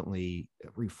constantly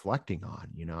reflecting on.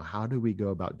 How do we go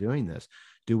about doing this?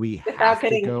 Do we without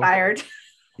getting fired?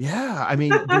 Yeah. I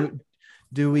mean,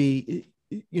 do we,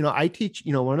 I teach,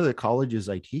 one of the colleges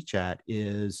I teach at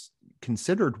is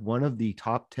considered one of the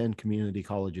top 10 community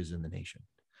colleges in the nation.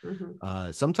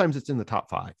 Sometimes it's in the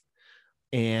top 5,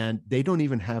 and they don't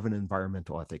even have an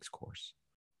environmental ethics course.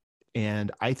 And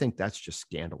I think that's just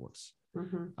scandalous.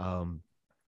 And,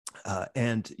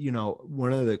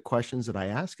 one of the questions that I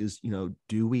ask is,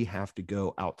 do we have to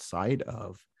go outside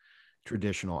of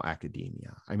traditional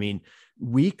academia? I mean,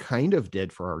 we kind of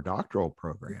did for our doctoral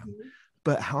program,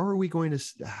 but how are we going to,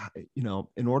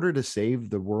 in order to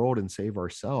save the world and save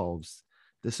ourselves,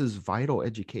 this is vital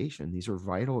education. These are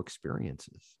vital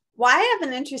experiences. Well, I have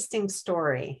an interesting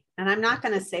story, and I'm not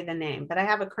going to say the name, but I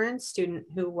have a current student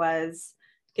who was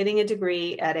getting a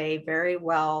degree at a very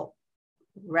well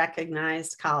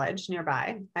recognized college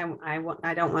nearby.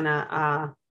 I don't want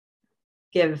to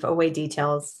give away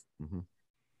details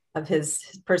of his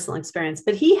personal experience,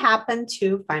 but he happened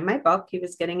to find my book. He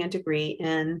was getting a degree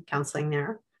in counseling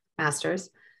there,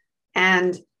 master's,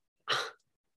 and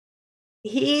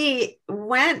he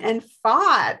went and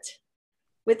fought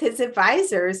with his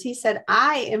advisors. He said,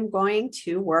 I am going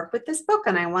to work with this book,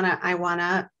 and I want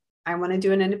to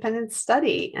do an independent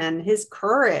study. And his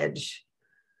courage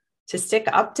to stick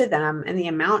up to them, and the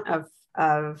amount of,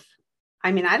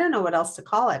 I mean, I don't know what else to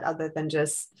call it other than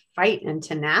just fight and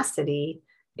tenacity.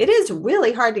 It is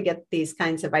really hard to get these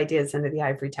kinds of ideas into the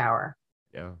ivory tower.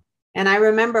 Yeah. And I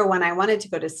remember when I wanted to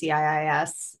go to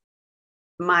CIIS,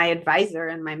 my advisor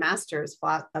in my master's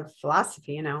of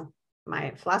philosophy,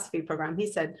 my philosophy program,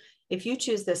 he said, if you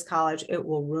choose this college, it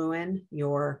will ruin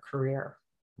your career.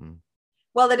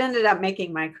 Well, it ended up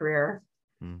making my career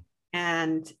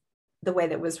and the way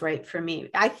that was right for me.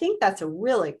 I think that's a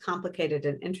really complicated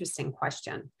and interesting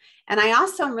question. And I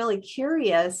also am really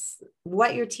curious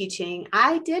what you're teaching.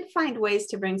 I did find ways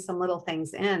to bring some little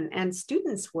things in, and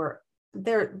students were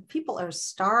there. People are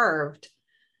starved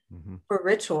for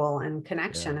ritual and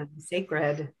connection and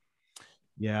sacred.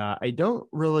 Yeah, I don't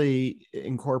really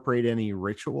incorporate any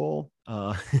ritual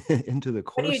into the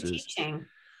courses. What are you teaching?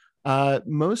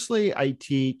 Mostly I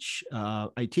teach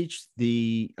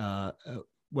the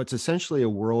what's essentially a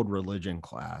world religion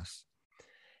class.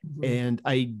 And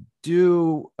I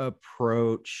do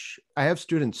approach, I have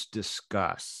students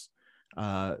discuss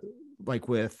like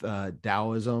with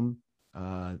Taoism,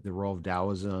 the role of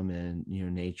Taoism and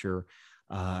nature.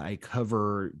 I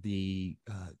cover the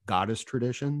goddess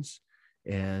traditions,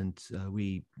 and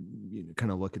we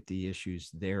kind of look at the issues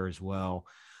there as well.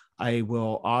 I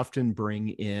will often bring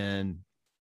in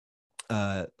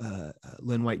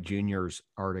Lynn White Jr.'s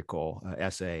article,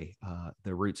 essay,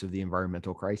 The Roots of the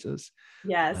Environmental Crisis.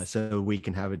 Yes. So we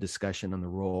can have a discussion on the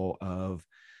role of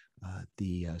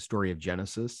the story of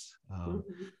Genesis.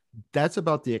 That's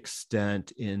about the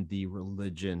extent in the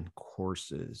religion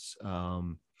courses.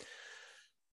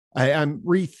 I'm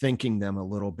rethinking them a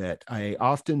little bit. I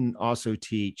often also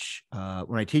teach,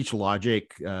 when I teach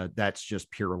logic, that's just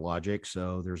pure logic.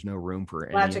 So there's no room for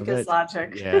any logic of it. Is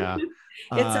logic. Yeah.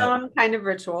 Its own kind of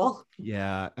ritual.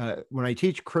 Yeah. When I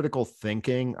teach critical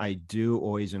thinking, I do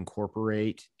always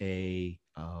incorporate a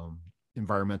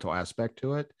environmental aspect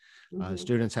to it. Mhm.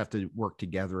 Students have to work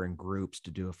together in groups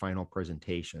to do a final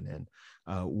presentation. And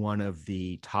one of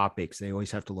the topics, they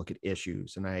always have to look at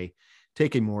issues. And I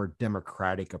take a more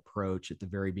democratic approach at the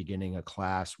very beginning of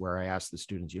class where I ask the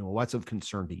students, what's of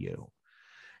concern to you?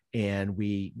 And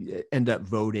we end up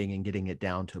voting and getting it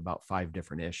down to about 5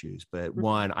 different issues. But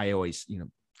one, I always,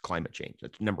 climate change.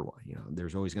 That's number one.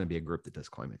 There's always going to be a group that does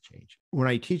climate change. When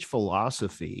I teach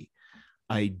philosophy,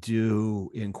 I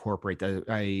do incorporate that.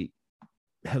 I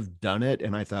have done it,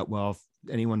 and I thought, well, if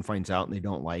anyone finds out and they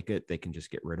don't like it, they can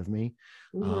just get rid of me.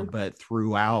 But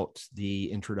throughout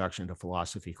the introduction to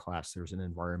philosophy class, there's an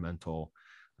environmental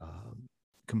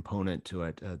component to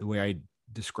it. The way I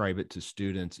describe it to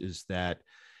students is that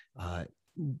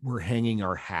we're hanging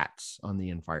our hats on the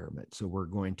environment. So we're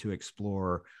going to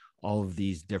explore all of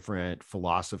these different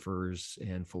philosophers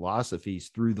and philosophies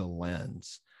through the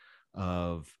lens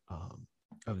of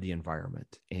the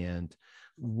environment. And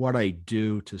what I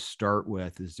do to start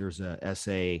with is there's an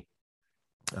essay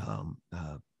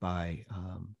by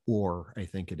Orr, I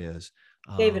think it is.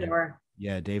 David Orr.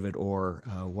 Yeah, David Orr.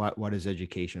 What is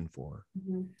education for?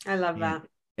 I love that.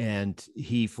 And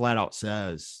he flat out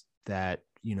says that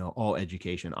all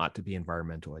education ought to be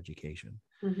environmental education,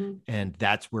 and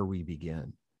that's where we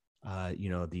begin.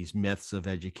 These myths of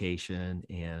education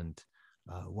and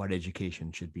what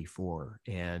education should be for.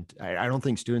 And I don't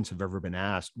think students have ever been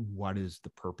asked, what is the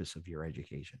purpose of your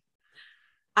education?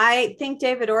 I think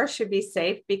David Orr should be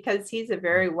safe because he's a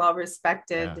very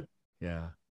well-respected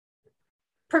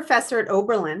professor at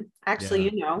Oberlin. Actually,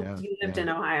 you lived in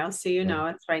Ohio, so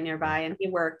it's right nearby. And he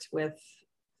worked with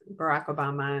Barack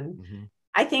Obama. And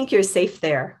I think you're safe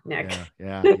there, Nick.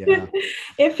 Yeah.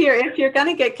 If you're going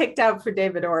to get kicked out for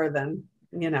David Orr, then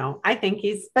I think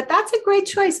but that's a great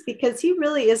choice because he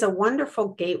really is a wonderful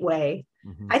gateway.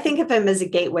 I think of him as a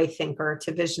gateway thinker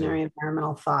to visionary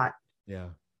environmental thought. Yeah.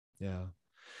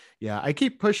 I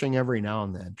keep pushing every now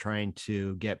and then, trying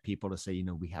to get people to say,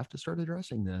 we have to start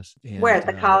addressing this. And, where, at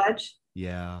the college?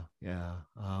 Yeah.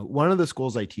 One of the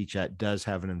schools I teach at does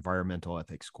have an environmental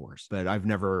ethics course, but I've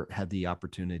never had the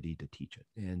opportunity to teach it.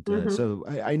 And so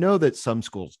I know that some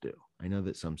schools do.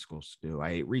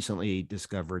 I recently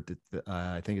discovered that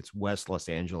I think it's West Los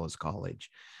Angeles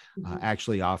College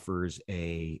actually offers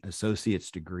a associate's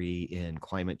degree in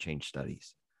climate change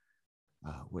studies,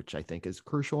 which I think is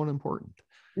crucial and important.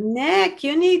 Nick,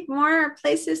 you need more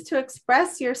places to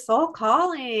express your soul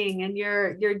calling and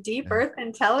your deep earth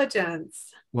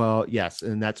intelligence. Well, yes.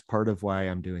 And that's part of why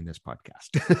I'm doing this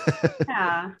podcast.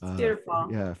 Yeah, it's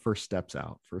beautiful. First steps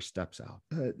out.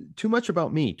 Too much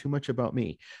about me.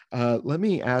 Let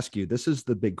me ask you, this is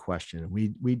the big question.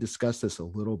 We discussed this a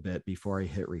little bit before I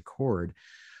hit record.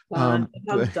 I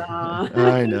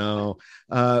know.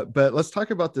 But let's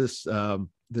talk about this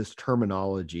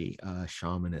terminology,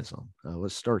 shamanism.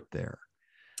 Let's start there.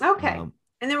 Okay.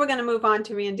 And then we're going to move on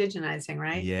to re-indigenizing,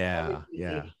 right? Yeah.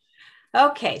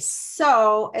 Okay.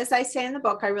 So as I say in the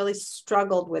book, I really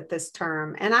struggled with this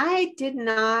term, and I did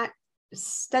not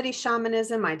study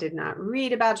shamanism. I did not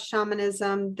read about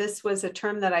shamanism. This was a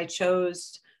term that I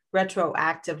chose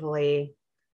retroactively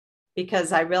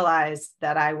because I realized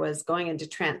that I was going into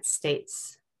trance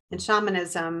states. And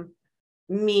shamanism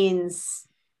means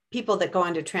people that go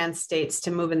into trance states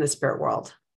to move in the spirit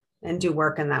world and do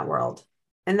work in that world.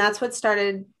 And that's what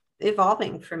started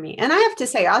evolving for me. And I have to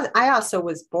say, I also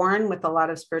was born with a lot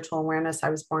of spiritual awareness. I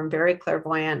was born very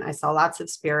clairvoyant. I saw lots of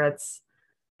spirits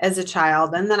as a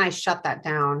child, and then I shut that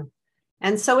down.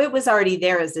 And so it was already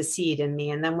there as a seed in me.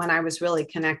 And then when I was really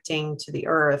connecting to the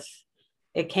earth,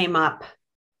 it came up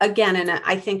again in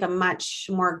I think a much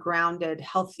more grounded,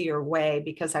 healthier way,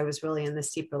 because I was really in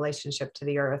this deep relationship to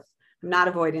the earth. I'm not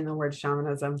avoiding the word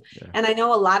shamanism. Yeah. And I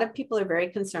know a lot of people are very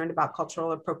concerned about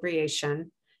cultural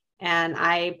appropriation. And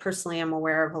I personally am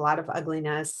aware of a lot of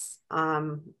ugliness,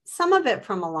 some of it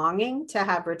from a longing to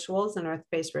have rituals and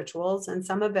earth-based rituals, and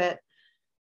some of it,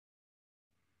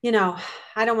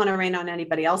 I don't want to rain on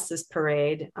anybody else's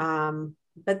parade.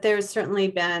 But there's certainly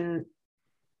been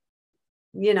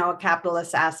a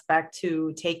capitalist aspect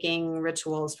to taking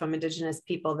rituals from indigenous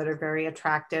people that are very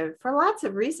attractive for lots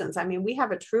of reasons. I mean, we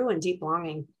have a true and deep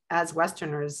longing as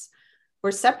Westerners. We're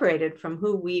separated from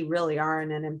who we really are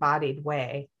in an embodied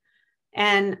way.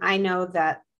 And I know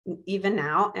that even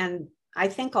now, and I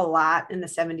think a lot in the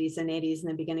 70s and 80s and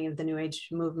the beginning of the New Age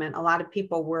movement, a lot of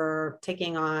people were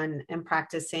taking on and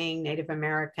practicing Native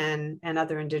American and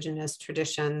other indigenous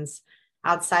traditions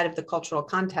outside of the cultural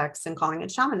context and calling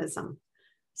it shamanism.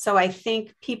 So I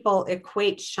think people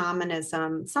equate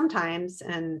shamanism sometimes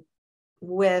and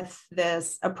with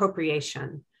this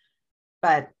appropriation,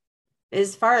 but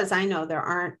as far as I know, there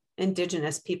aren't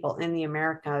indigenous people in the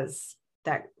Americas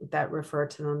that refer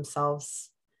to themselves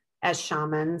as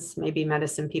shamans, maybe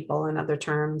medicine people in other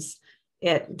terms.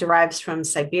 It derives from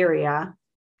Siberia.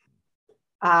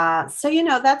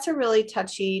 So, that's a really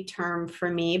touchy term for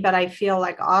me, but I feel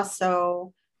like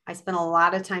also I spent a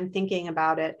lot of time thinking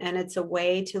about it, and it's a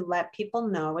way to let people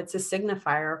know, it's a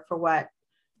signifier for what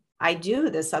I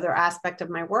do, this other aspect of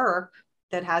my work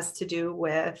that has to do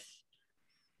with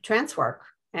trance work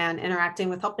and interacting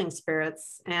with helping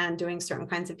spirits and doing certain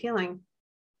kinds of healing.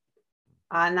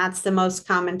 And that's the most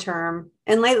common term.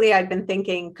 And lately I've been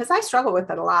thinking, because I struggle with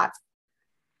it a lot,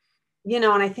 and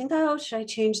I think, oh, should I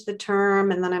change the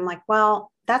term? And then I'm like,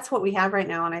 well, that's what we have right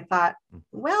now. And I thought,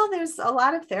 well, there's a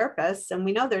lot of therapists, and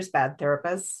we know there's bad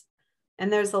therapists,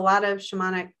 and there's a lot of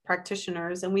shamanic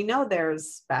practitioners, and we know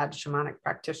there's bad shamanic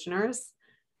practitioners,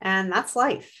 and that's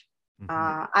life.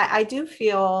 I do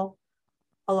feel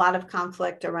a lot of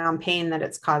conflict around pain that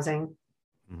it's causing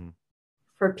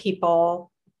for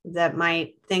people that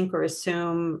might think or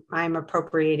assume I'm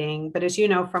appropriating. But as you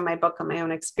know, from my book and my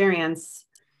own experience,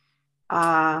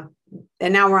 and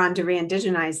now we're on to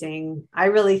re-indigenizing, I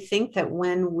really think that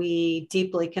when we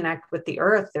deeply connect with the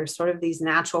earth, there's sort of these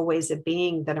natural ways of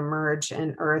being that emerge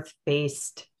in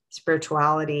earth-based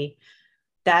spirituality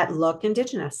that look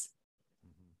indigenous.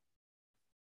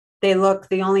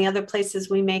 The only other places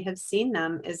we may have seen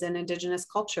them is in indigenous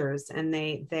cultures, and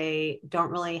they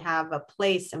don't really have a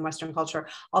place in Western culture,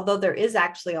 although there is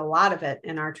actually a lot of it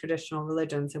in our traditional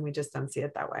religions, and we just don't see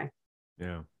it that way.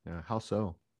 Yeah. How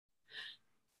so?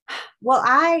 Well,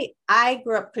 I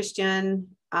grew up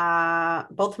Christian.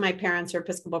 Both of my parents are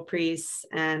Episcopal priests,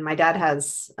 and my dad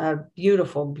has a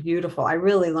beautiful, I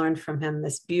really learned from him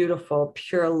this beautiful,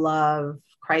 pure love,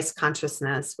 Christ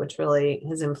consciousness, which really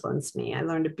has influenced me. I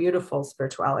learned a beautiful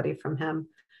spirituality from him.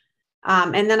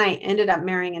 And then I ended up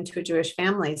marrying into a Jewish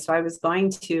family. So I was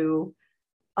going to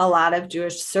a lot of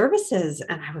Jewish services,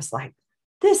 and I was like,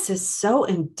 this is so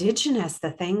indigenous,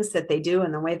 the things that they do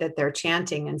and the way that they're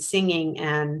chanting and singing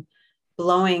and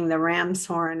blowing the ram's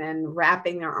horn and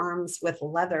wrapping their arms with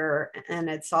leather. And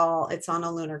it's on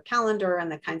a lunar calendar,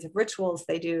 and the kinds of rituals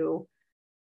they do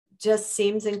just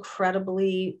seems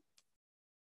incredibly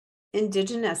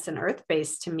indigenous and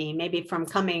earth-based to me, maybe from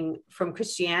coming from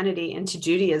Christianity into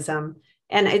Judaism.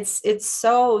 And it's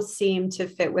so seemed to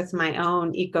fit with my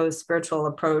own eco-spiritual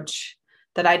approach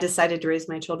that I decided to raise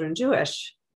my children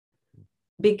Jewish,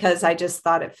 because I just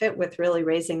thought it fit with really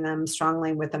raising them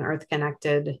strongly with an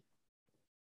earth-connected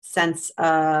sense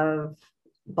of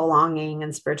belonging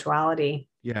and spirituality.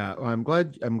 Yeah, well, I'm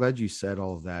glad you said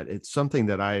all of that. It's something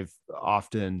that I've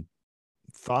often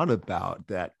thought about,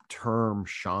 that term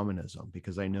shamanism,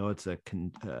 because I know it's a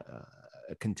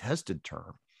contested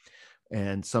term.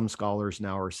 And some scholars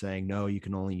now are saying, no, you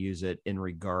can only use it in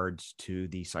regards to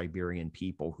the Siberian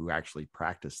people who actually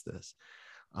practice this.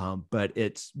 But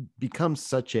it's become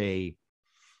such a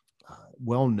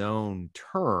well-known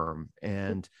term,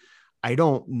 and I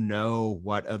don't know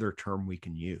what other term we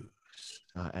can use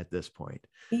at this point.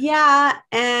 Yeah,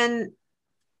 and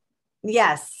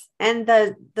yes, and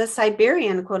the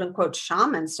Siberian quote unquote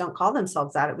shamans don't call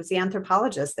themselves that. It was the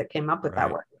anthropologists that came up with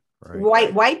that word.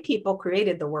 Right. White people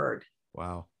created the word.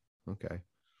 Wow. Okay.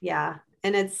 Yeah,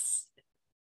 and it's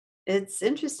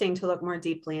interesting to look more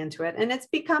deeply into it, and it's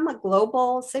become a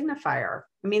global signifier.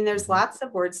 I mean, there's lots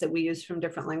of words that we use from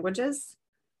different languages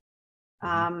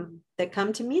that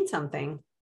come to mean something.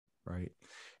 Right.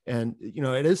 And,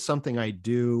 it is something I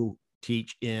do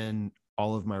teach in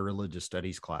all of my religious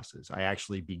studies classes. I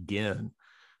actually begin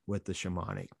with the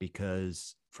shamanic,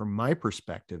 because from my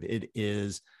perspective, it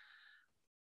is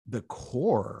the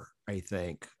core, I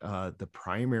think, the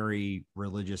primary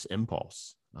religious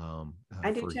impulse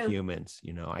for humans.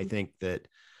 I think that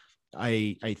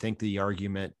I think the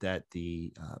argument that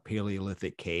the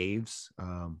Paleolithic caves,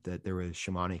 that there was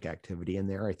shamanic activity in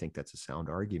there, I think that's a sound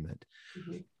argument.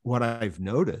 What I've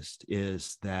noticed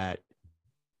is that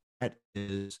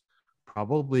is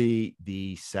probably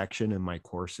the section in my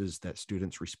courses that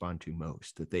students respond to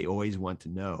most, that they always want to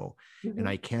know. And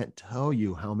I can't tell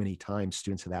you how many times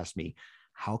students have asked me,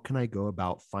 how can I go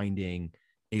about finding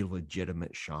a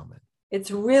legitimate shaman?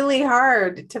 It's really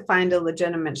hard to find a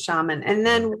legitimate shaman. And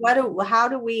then how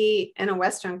do we, in a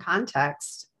Western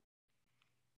context,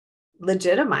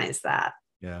 legitimize that?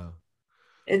 Yeah.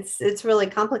 It's really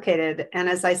complicated. And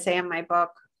as I say in my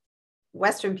book,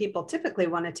 Western people typically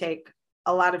want to take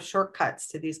a lot of shortcuts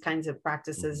to these kinds of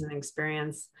practices and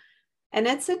experience. And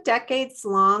it's a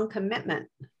decades-long commitment.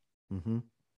 And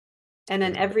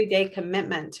an everyday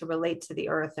commitment to relate to the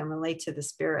earth and relate to the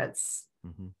spirits.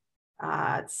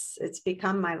 It's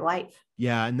become my life.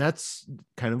 Yeah. And that's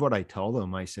kind of what I tell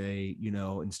them. I say,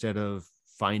 instead of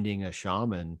finding a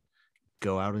shaman,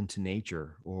 go out into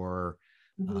nature, or,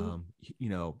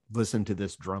 listen to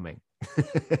this drumming.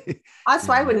 That's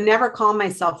why I would never call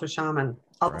myself a shaman.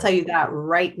 I'll tell you that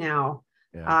right now.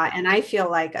 Yeah. And I feel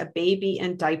like a baby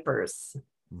in diapers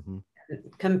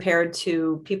compared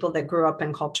to people that grew up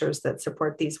in cultures that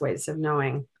support these ways of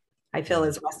knowing. I feel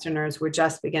as Westerners, we're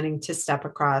just beginning to step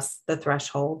across the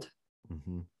threshold.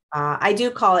 I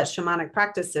do call it shamanic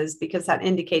practices because that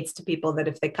indicates to people that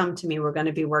if they come to me, we're going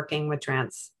to be working with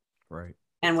trance, right,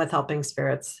 and with helping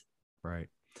spirits. Right.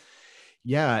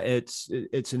 Yeah, it's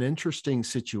an interesting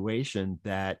situation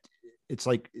that it's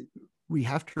like we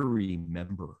have to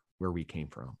remember where we came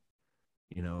from.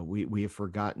 We have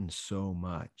forgotten so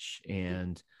much,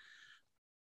 and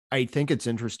I think it's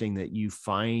interesting that you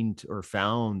found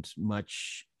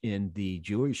much in the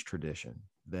Jewish tradition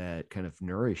that kind of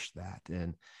nourished that.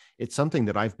 And it's something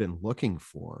that I've been looking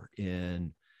for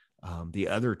in the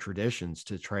other traditions,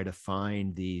 to try to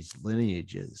find these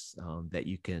lineages that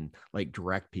you can like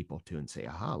direct people to and say,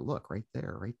 aha, look, right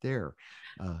there, right there.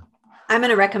 I'm going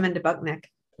to recommend a book, Nick.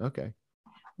 Okay.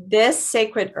 This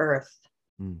Sacred Earth.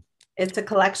 It's a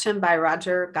collection by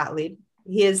Roger Gottlieb.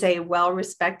 He is a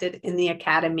well-respected in the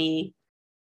academy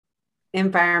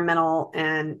environmental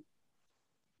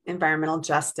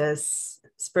justice,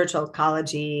 spiritual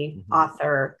ecology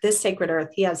author. This Sacred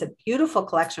Earth, he has a beautiful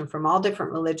collection from all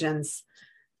different religions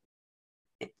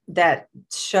that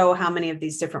show how many of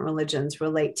these different religions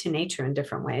relate to nature in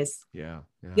different ways. Yeah.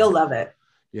 You'll love it.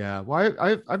 Yeah. Well,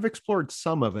 I've explored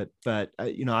some of it, but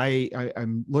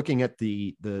I'm looking at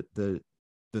the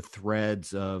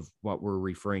threads of what we're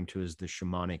referring to as the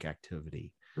shamanic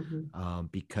activity,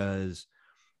 because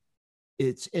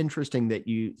it's interesting that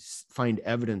you find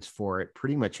evidence for it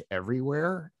pretty much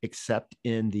everywhere except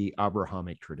in the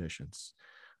Abrahamic traditions.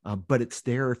 But it's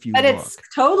there if you look. It's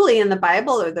totally in the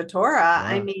Bible or the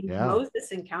Torah.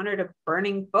 Moses encountered a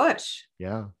burning bush.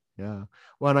 Yeah.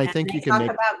 Well, and I think you can talk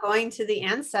about going to the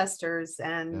ancestors,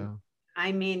 and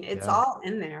it's all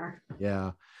in there.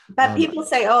 Yeah. But people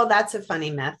say, oh, that's a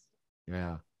funny myth.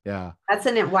 Yeah. That's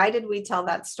in it. Why did we tell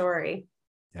that story?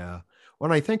 Yeah.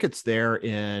 Well, I think it's there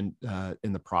in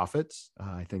the prophets.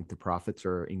 I think the prophets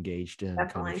are engaged in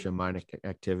kind of shamanic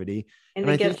activity. And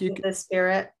the gift of the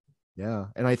spirit. Yeah.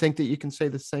 And I think that you can say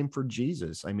the same for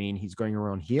Jesus. I mean, he's going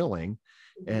around healing,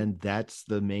 and that's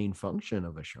the main function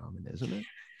of a shaman, isn't it?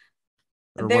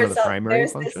 Or one of the primary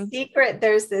functions?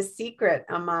 There's this secret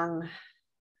among,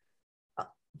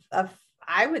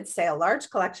 I would say, a large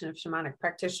collection of shamanic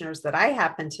practitioners that I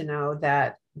happen to know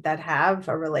that have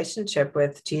a relationship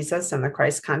with Jesus and the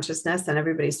Christ consciousness, and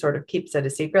everybody sort of keeps it a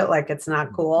secret, like it's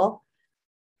not cool.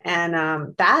 And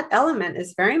that element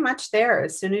is very much there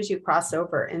as soon as you cross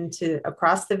over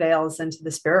across the veils into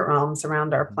the spirit realms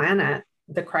around our planet.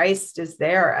 The Christ is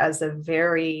there as a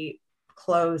very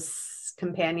close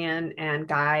companion and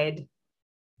guide,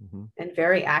 and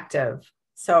very active.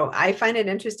 So I find it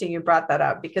interesting you brought that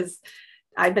up, because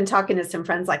I've been talking to some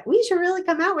friends like, we should really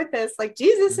come out with this, like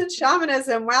Jesus and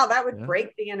shamanism. Wow, that would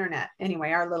break the internet.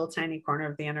 Anyway, our little tiny corner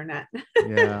of the internet.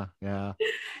 Yeah.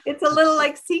 It's a little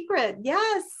like secret.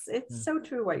 Yes, it's so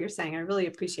true what you're saying. I really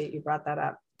appreciate you brought that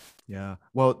up. Yeah.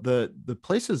 Well, the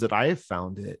places that I have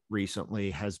found it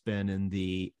recently has been in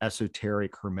the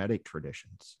esoteric hermetic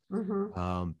traditions,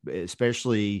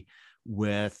 especially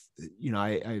with,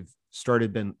 I've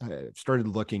started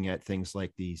looking at things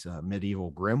like these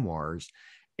medieval grimoires,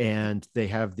 and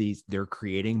they're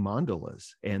creating mandalas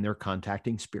and they're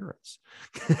contacting spirits.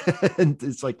 And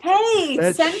it's like, hey,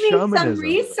 send me some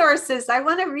resources. I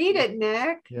want to read it,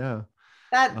 Nick. Yeah.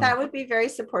 That would be very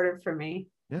supportive for me.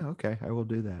 Yeah. Okay. I will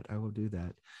do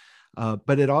that.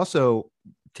 But it also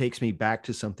takes me back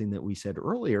to something that we said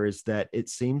earlier, is that it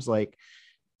seems like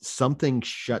something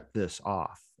shut this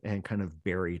off and kind of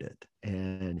buried it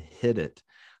and hid it.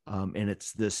 And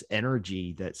it's this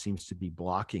energy that seems to be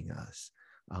blocking us,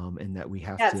 and that we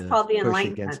have to called the push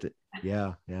enlightenment against it.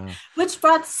 Yeah. Which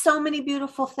brought so many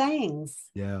beautiful things.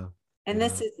 Yeah. And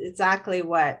this is exactly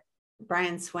what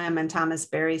Brian Swim and Thomas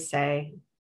Berry say.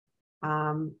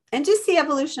 And just the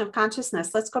evolution of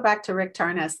consciousness. Let's go back to Rick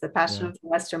Tarnas, The Passion of the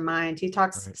Western Mind. He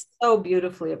talks so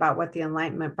beautifully about what the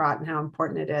Enlightenment brought and how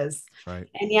important it is. Right.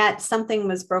 And yet something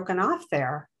was broken off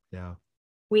there. Yeah.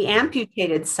 We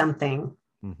amputated something,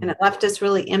 and it left us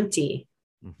really empty.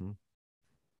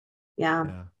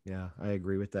 Yeah. Yeah, I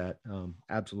agree with that.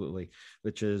 Absolutely.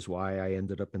 Which is why I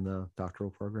ended up in the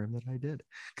doctoral program that I did.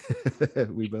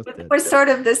 We both did. We're sort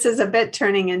of, this is a bit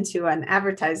turning into an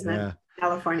advertisement. Yeah.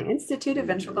 California Institute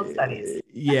of Integral Studies.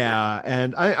 Yeah.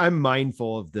 And I'm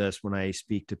mindful of this when I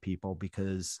speak to people,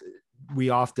 because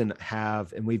we often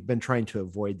have, and we've been trying to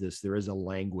avoid this, there is a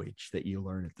language that you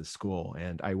learn at the school.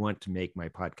 And I want to make my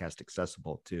podcast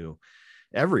accessible to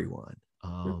everyone.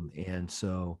 And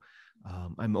so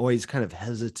I'm always kind of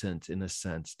hesitant in a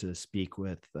sense to speak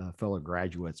with fellow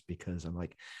graduates, because I'm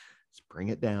like, let's bring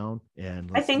it down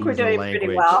and I let's think we're use a doing language.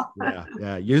 pretty well.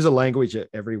 Yeah. Use a language that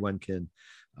everyone can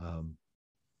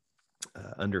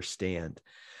understand.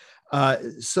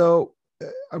 So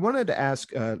I wanted to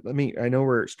ask, I know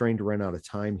we're starting to run out of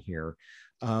time here,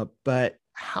 but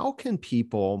how can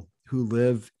people who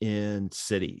live in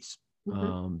cities,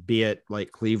 be it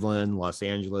like Cleveland, Los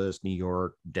Angeles, New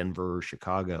York, Denver,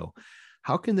 Chicago,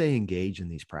 how can they engage in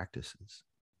these practices?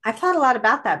 I've thought a lot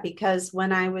about that, because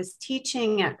when I was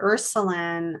teaching at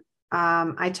Ursuline,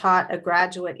 I taught a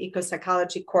graduate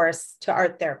ecopsychology course to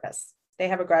art therapists. They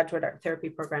have a graduate art therapy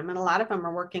program, and a lot of them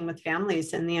are working with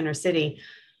families in the inner city.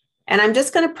 And I'm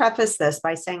just going to preface this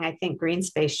by saying I think green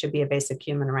space should be a basic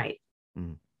human right,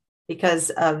 because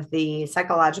of the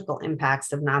psychological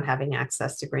impacts of not having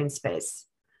access to green space.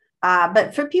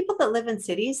 But for people that live in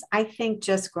cities, I think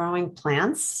just growing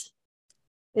plants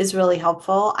is really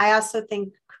helpful. I also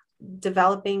think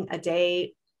developing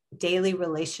a daily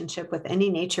relationship with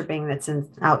any nature being that's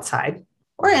outside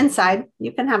or inside.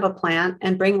 You can have a plant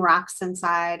and bring rocks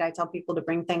inside. I tell people to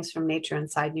bring things from nature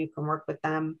inside, and you can work with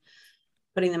them,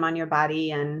 putting them on your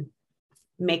body and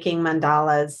making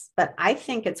mandalas. But I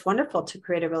think it's wonderful to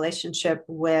create a relationship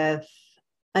with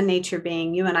a nature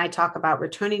being. You and I talk about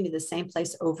returning to the same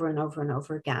place over and over and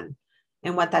over again,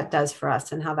 and what that does for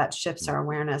us and how that shifts our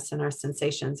awareness and our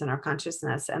sensations and our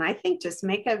consciousness. And I think just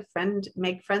make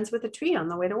friends with a tree on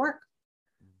the way to work,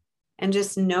 and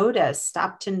just notice,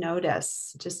 stop to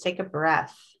notice, just take a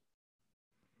breath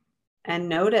and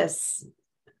notice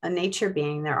a nature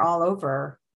being. They're all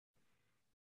over,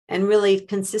 and really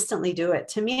consistently do it.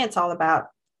 To me, it's all about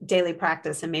daily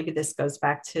practice. And maybe this goes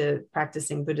back to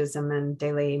practicing Buddhism and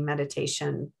daily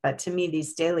meditation. But to me,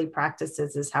 these daily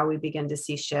practices is how we begin to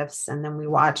see shifts. And then we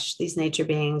watch these nature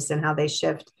beings and how they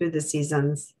shift through the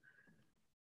seasons.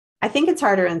 I think it's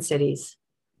harder in cities.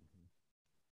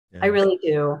 Yeah. I really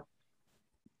do.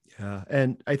 Yeah.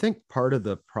 And I think part of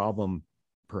the problem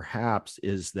perhaps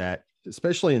is that,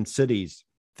 especially in cities,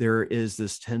 there is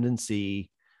this tendency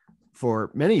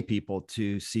for many people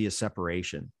to see a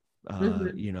separation,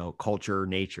 culture,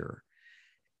 nature.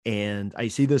 And I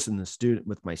see this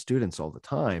with my students all the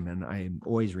time. And I'm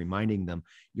always reminding them,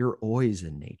 you're always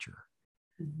in nature.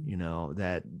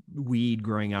 That weed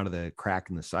growing out of the crack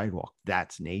in the sidewalk,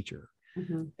 that's nature.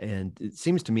 And it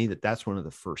seems to me that that's one of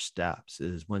the first steps,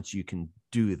 is once you can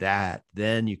do that,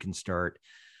 then you can start,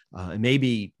 and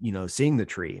maybe, seeing the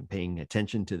tree and paying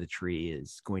attention to the tree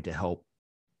is going to help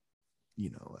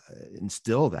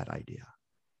instill that idea.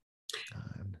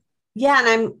 Yeah.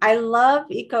 And I love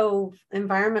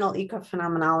environmental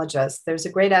ecophenomenologists. There's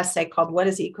a great essay called What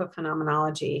is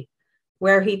Ecophenomenology,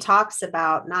 where he talks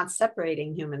about not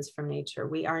separating humans from nature.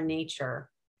 We are nature.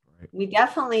 Right. We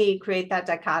definitely create that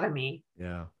dichotomy.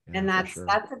 Yeah. And that's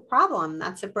a problem.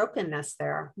 That's a brokenness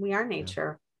there. We are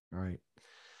nature. Yeah. All right.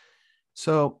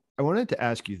 So I wanted to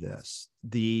ask you this.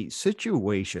 The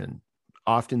situation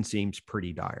often seems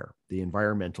pretty dire, the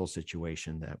environmental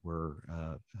situation that we're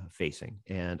facing.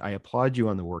 And I applaud you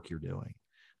on the work you're doing.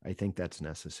 I think that's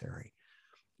necessary.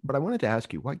 But I wanted to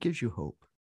ask you, what gives you hope?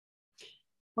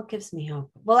 What gives me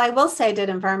hope? Well, I will say I did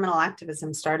environmental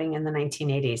activism starting in the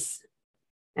 1980s.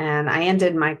 And I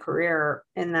ended my career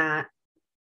in that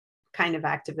kind of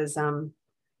activism,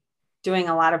 doing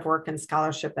a lot of work in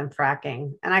scholarship and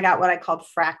fracking. And I got what I called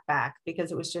frack back,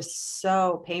 because it was just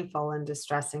so painful and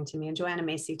distressing to me. And Joanna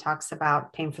Macy talks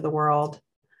about pain for the world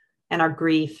and our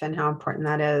grief and how important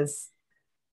that is.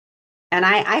 And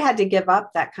I had to give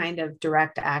up that kind of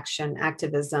direct action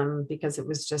activism, because it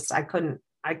was just, I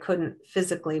couldn't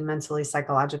physically, mentally,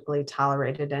 psychologically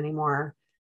tolerate it anymore.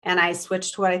 And I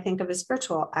switched to what I think of as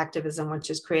spiritual activism,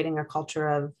 which is creating a culture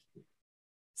of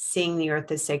seeing the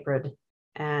earth as sacred.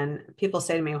 And people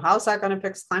say to me, well, how's that going to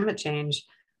fix climate change?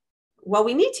 Well,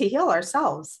 we need to heal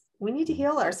ourselves. We need to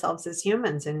heal ourselves as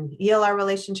humans and heal our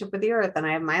relationship with the earth. And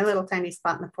I have my little tiny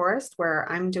spot in the forest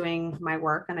where I'm doing my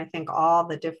work. And I think all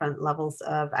the different levels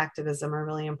of activism are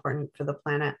really important for the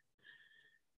planet.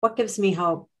 What gives me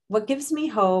hope? What gives me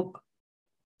hope?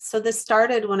 So this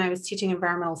started when I was teaching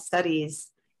environmental studies.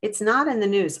 It's not in the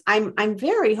news. I'm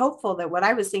very hopeful that what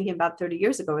I was thinking about 30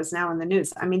 years ago is now in the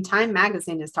news. I mean, Time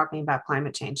Magazine is talking about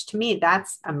climate change. To me,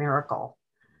 that's a miracle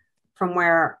from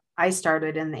where I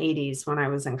started in the 80s when I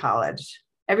was in college.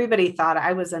 Everybody thought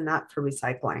I was a nut for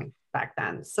recycling back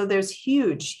then. So there's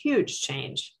huge, huge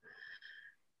change.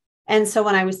 And so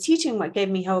when I was teaching, what gave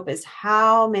me hope is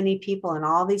how many people in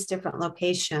all these different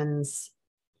locations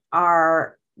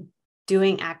are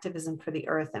doing activism for the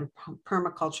earth and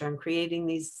permaculture and creating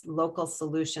these local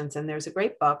solutions. And there's a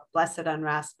great book, Blessed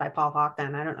Unrest by Paul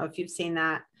Hawken. I don't know if you've seen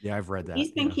that. Yeah, I've read that.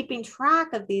 He's been keeping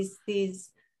track of these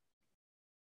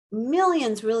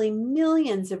millions, really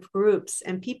millions of groups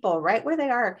and people right where they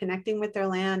are, connecting with their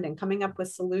land and coming up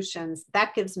with solutions.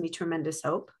 That gives me tremendous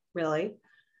hope, really.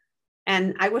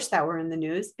 And I wish that were in the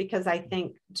news, because I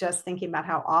think just thinking about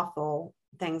how awful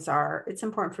things are, it's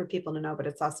important for people to know, but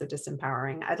it's also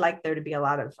disempowering. I'd like there to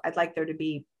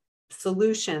be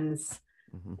solutions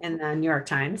in the New York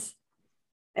Times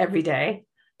every day.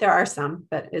 There are some,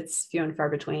 but it's few and far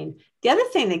between. The other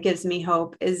thing that gives me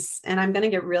hope is, and I'm going to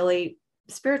get really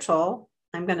spiritual,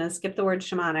 I'm going to skip the word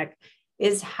shamanic,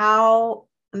 is how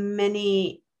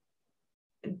many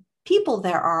people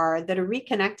there are that are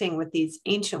reconnecting with these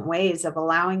ancient ways of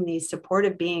allowing these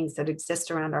supportive beings that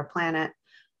exist around our planet,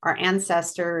 our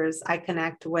ancestors. I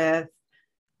connect with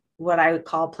what I would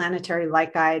call planetary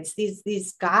light guides,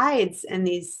 these guides and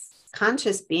these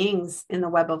conscious beings in the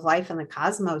web of life and the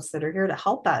cosmos that are here to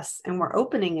help us. And we're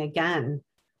opening again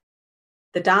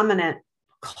the dominant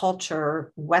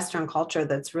culture, Western culture,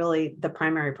 that's really the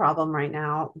primary problem right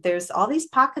now. There's all these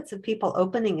pockets of people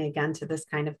opening again to this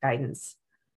kind of guidance.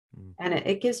 And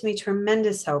it gives me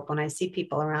tremendous hope when I see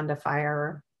people around a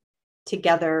fire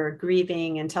together,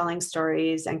 grieving and telling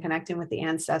stories and connecting with the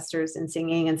ancestors and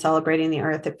singing and celebrating the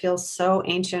earth. It feels so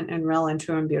ancient and real and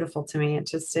true and beautiful to me.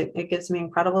 It gives me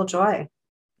incredible joy.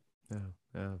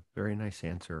 Very nice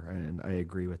answer. And I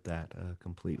agree with that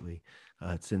completely.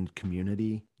 It's in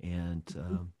community and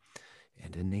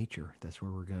in nature. That's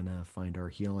where we're going to find our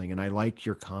healing. And I liked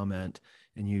your comment,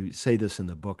 and you say this in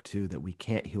the book too, that we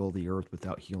can't heal the earth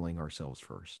without healing ourselves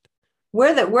first.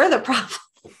 We're the problem.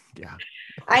 Yeah.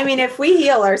 I mean, if we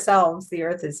heal ourselves, the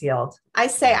earth is healed. I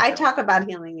talk about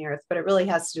healing the earth, but it really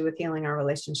has to do with healing our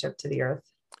relationship to the earth.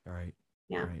 All right.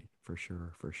 Yeah. Right. For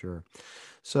sure.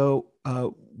 So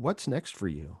what's next for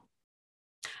you?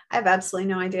 I have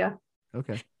absolutely no idea.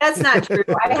 Okay. That's not true.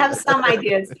 I have some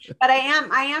ideas, but I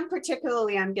am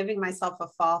particularly, I'm giving myself a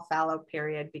fall fallow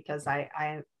period, because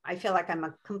I feel like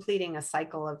I'm completing a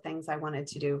cycle of things I wanted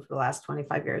to do for the last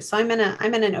 25 years. So I'm in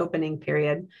an opening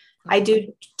period. I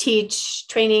do teach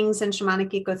trainings in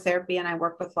shamanic ecotherapy, and I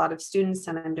work with a lot of students,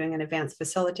 and I'm doing an advanced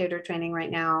facilitator training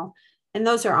right now. And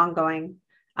those are ongoing.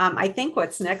 I think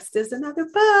what's next is another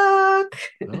book.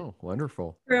 Oh,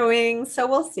 wonderful. Brewing. So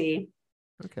we'll see.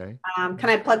 Okay. Can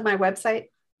I plug my website?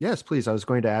 Yes, please. I was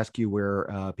going to ask you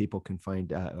where people can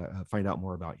find out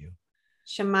more about you.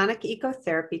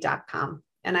 Shamanicecotherapy.com.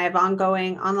 And I have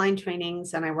ongoing online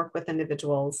trainings, and I work with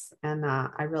individuals, and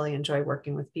I really enjoy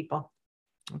working with people.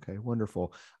 Okay,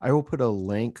 wonderful. I will put a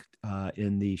link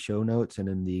in the show notes and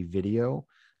in the video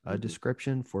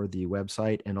description for the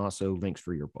website, and also links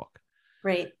for your book.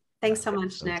 Great. Thanks so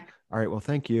much, Nick. All right. Well,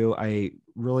 thank you. I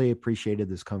really appreciated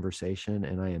this conversation,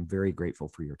 and I am very grateful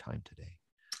for your time today.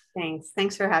 Thanks.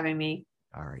 Thanks for having me.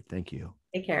 All right. Thank you.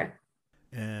 Take care.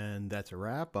 And that's a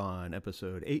wrap on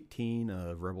episode 18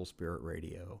 of Rebel Spirit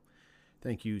Radio.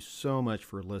 Thank you so much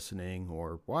for listening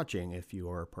or watching if you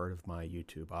are part of my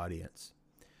YouTube audience.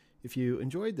 If you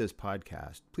enjoyed this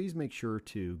podcast, please make sure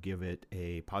to give it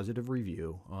a positive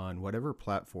review on whatever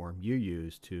platform you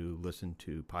use to listen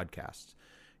to podcasts.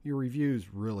 Your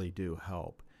reviews really do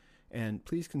help. And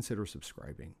please consider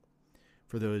subscribing.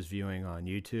 For those viewing on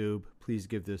YouTube, please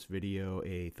give this video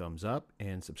a thumbs up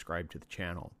and subscribe to the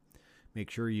channel.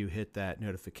 Make sure you hit that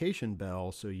notification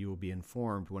bell so you will be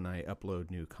informed when I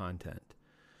upload new content.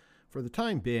 For the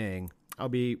time being, I'll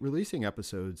be releasing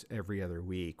episodes every other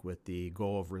week, with the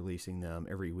goal of releasing them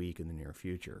every week in the near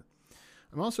future.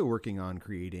 I'm also working on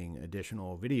creating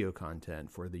additional video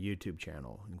content for the YouTube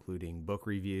channel, including book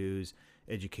reviews,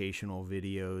 educational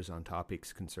videos on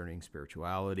topics concerning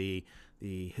spirituality,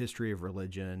 the history of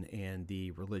religion, and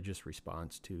the religious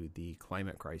response to the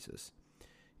climate crisis.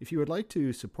 If you would like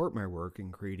to support my work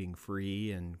in creating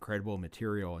free and credible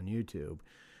material on YouTube,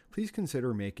 please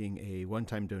consider making a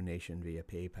one-time donation via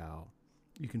PayPal.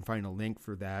 You can find a link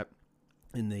for that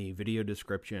in the video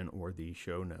description or the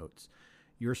show notes.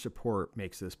 Your support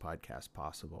makes this podcast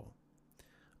possible.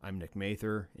 I'm Nick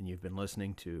Mather, and you've been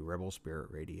listening to Rebel Spirit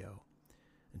Radio.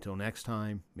 Until next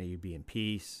time, may you be in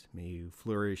peace, may you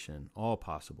flourish in all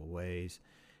possible ways,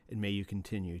 and may you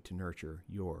continue to nurture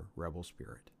your rebel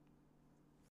spirit.